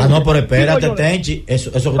Nacional de Baloncesto. Baloncesto. No, pero espérate, Tenchi,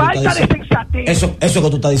 eso que tú falta estás de diciendo. sensatez. Eso que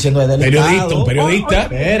tú estás diciendo es delicado. Periodista.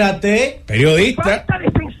 Espérate. Periodista. Falta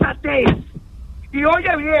de sensatez. Y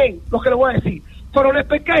oye bien lo que le voy a decir. Coronel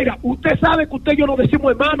Pesqueira, usted sabe que usted y yo nos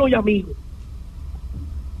decimos hermanos y amigos.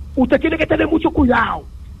 Usted tiene que tener mucho cuidado,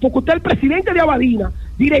 porque usted es el presidente de Abadina,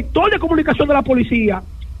 director de comunicación de la policía,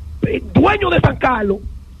 dueño de San Carlos.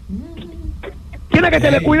 Tiene que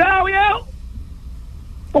tener cuidado, viejo.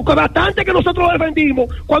 Porque bastante que nosotros lo defendimos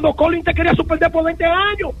cuando Colin te quería suspender por 20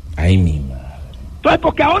 años. Ay, mi madre. Entonces,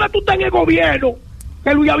 porque ahora tú estás en el gobierno,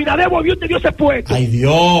 que Luis Abinader volvió y te dio ese puesto. Ay,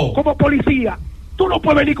 Dios. Como policía. Tú no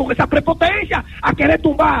puedes venir con esa prepotencia a querer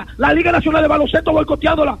tumbar la Liga Nacional de Baloncesto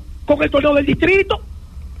boicoteándola con el torneo del distrito.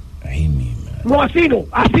 Ay, mi madre. No,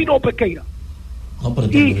 así no, Pesqueira. No, pero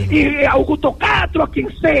Y Augusto Castro, a quien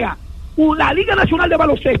sea, la Liga Nacional de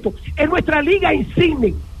Baloncesto es nuestra liga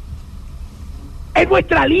insigne. Es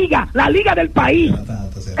nuestra liga, la liga del país.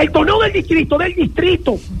 El torneo del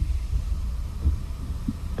distrito.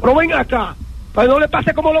 Pero ven acá, para que no le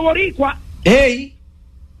pase como los boricuas. ¡Ey!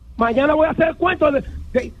 Mañana voy a hacer el cuento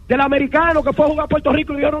del americano que fue a jugar a Puerto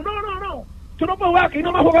Rico y dijeron, no, tú no puedes jugar,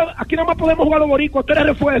 aquí nada más podemos jugar los boricuas, tú eres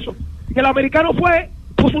refuerzo. Y el americano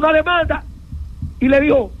puso una demanda y le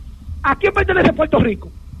dijo, ¿a quién pertenece Puerto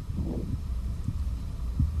Rico?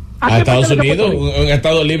 A Estados Unidos, un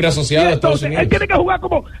estado libre asociado a Estados Unidos. Él tiene que jugar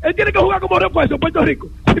como refuerzo en Puerto Rico.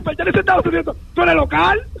 Si pertenece a Estados Unidos, tú eres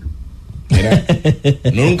local. Mira,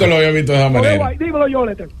 nunca lo había visto de esa manera. Dímelo,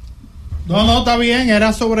 Jonathan. No, está bien,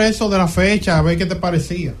 era sobre eso de la fecha, a ver qué te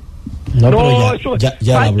parecía. No, pero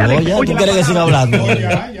ya habló, ya. ¿Tú quieres que siga hablando? No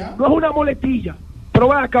es una moletilla. Pero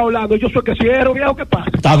va acá hablando, yo soy que cierro, viejo, ¿qué pasa?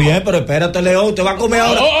 Está bien, pero espérate, León, te va a comer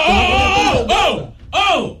ahora.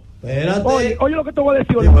 Espérate. Oye lo que te voy a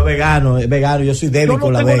decir. Yo soy vegano, yo soy débil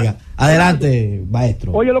con la vega. Adelante,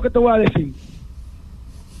 maestro. Oye lo que te voy a decir.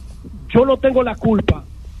 Yo no tengo la culpa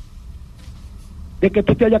de que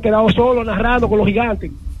tú te hayas quedado solo narrando con los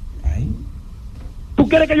gigantes. ¿Tú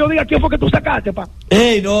quieres que yo diga quién fue que tú sacaste, pa?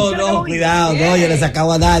 Ey, no, cuidado, no, yo le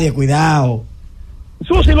sacaba a nadie, cuidado.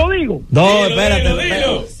 Susi, lo digo. No,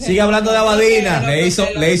 espérate. Sigue hablando de Abadina. Le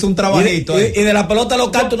hizo un trabajito. Y de la pelota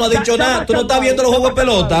local tú no has dicho nada. Tú no estás viendo los juegos de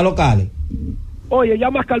pelota locales. Oye, ya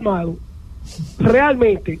más calmado.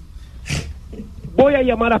 Realmente, voy a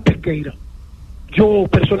llamar a Pesqueira. Yo,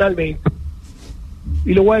 personalmente.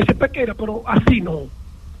 Y le voy a decir, Pesqueira, pero así no.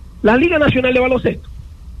 La Liga Nacional de Baloncesto.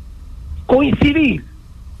 Coincidir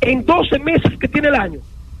en 12 meses que tiene el año.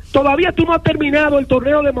 Todavía tú no has terminado el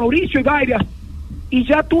torneo de Mauricio y Varias. Y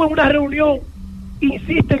ya tú en una reunión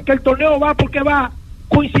insistes que el torneo va porque va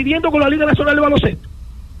coincidiendo con la Liga Nacional de Baloncesto.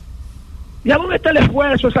 ¿Ya dónde está el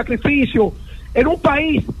esfuerzo, el sacrificio? En un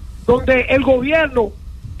país donde el gobierno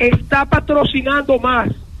está patrocinando más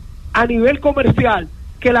a nivel comercial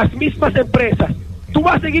que las mismas empresas. Tú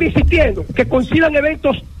vas a seguir insistiendo que coincidan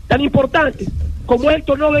eventos tan importantes como es el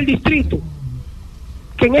torneo del distrito,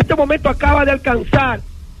 que en este momento acaba de alcanzar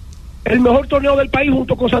el mejor torneo del país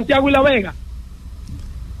junto con Santiago y La Vega.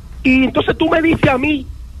 Y entonces tú me dices a mí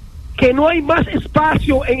que no hay más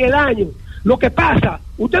espacio en el año. Lo que pasa,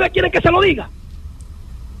 ¿ustedes quieren que se lo diga?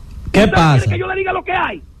 ¿Qué pasa? ¿Quieren que yo le diga lo que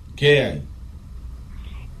hay? ¿Qué hay?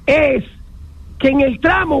 Es que en el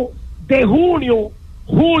tramo de junio,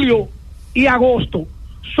 julio y agosto,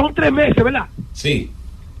 son 3 meses, ¿verdad? Sí.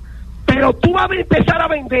 Pero tú vas a empezar a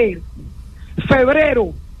vender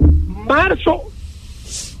febrero, marzo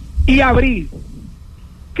y abril.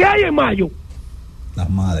 ¿Qué hay en mayo? Las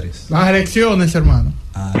madres. Las elecciones, hermano.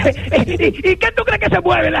 ¿Y qué tú crees que se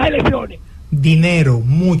mueven las elecciones? Dinero,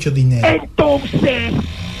 mucho dinero. Entonces,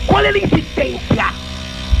 ¿cuál es la insistencia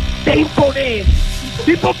de imponer?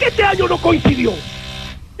 ¿Y por qué este año no coincidió?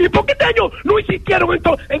 ¿Y por qué este año no insistieron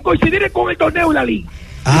en coincidir con el torneo y la liga?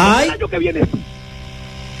 Ay. El año que viene sí.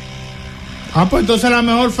 Pues entonces la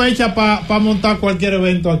mejor fecha para montar cualquier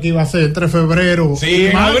evento aquí va a ser entre febrero y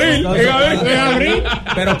abril. En abril.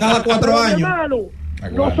 Pero cada 4 años. Hermano,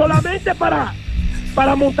 no solamente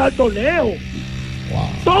para montar torneo. Wow.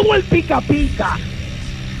 Todo el pica pica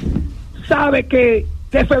sabe que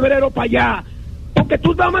de febrero para allá, porque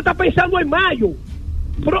tú nada más estás pensando en mayo.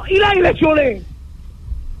 Pero, ¿y las elecciones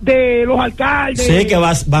de los alcaldes? Sí, que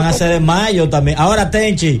van a ser en mayo también. Ahora,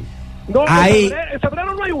 Tenchi, no, ahí, en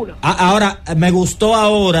febrero no hay una. Ahora, me gustó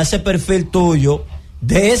ahora ese perfil tuyo.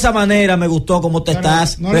 De esa manera me gustó como te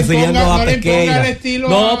estás refiriendo a Pesqueira.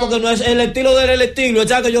 No, porque no es el estilo del estilo,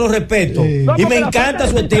 ya que yo lo respeto. Sí. No, y me la encanta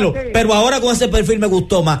su estilo. Pero ahora con ese perfil me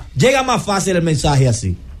gustó más. Llega más fácil el mensaje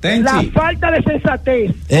así. Tenchi. La falta de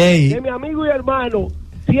sensatez Ey. de mi amigo y hermano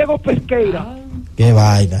Diego Pesqueira Qué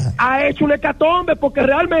vaina. ha hecho un hecatombe, porque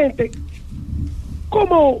realmente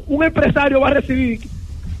 ¿cómo un empresario va a recibir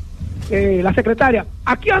la secretaria?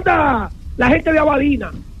 Aquí anda la gente de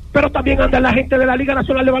Abadina, pero también anda la gente de la Liga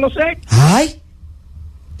Nacional de Baloncesto. ¡Ay!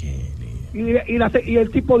 Y el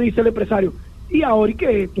tipo dice, el empresario, ¿y ahora y qué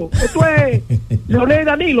es esto? Esto es Leonel y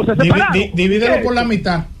Danilo, se separaron. Divídelo por la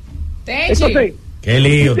mitad. Entonces, qué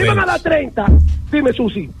lío. si van a dar 30, dime,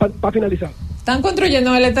 Susi, para finalizar. Están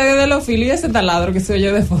construyendo el estadio de los Phillies y ese taladro que se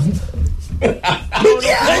oye de fondo.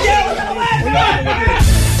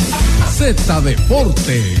 Z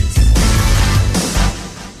Deportes.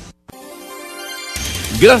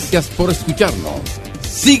 Gracias por escucharnos.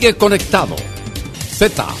 Sigue conectado.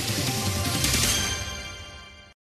 Z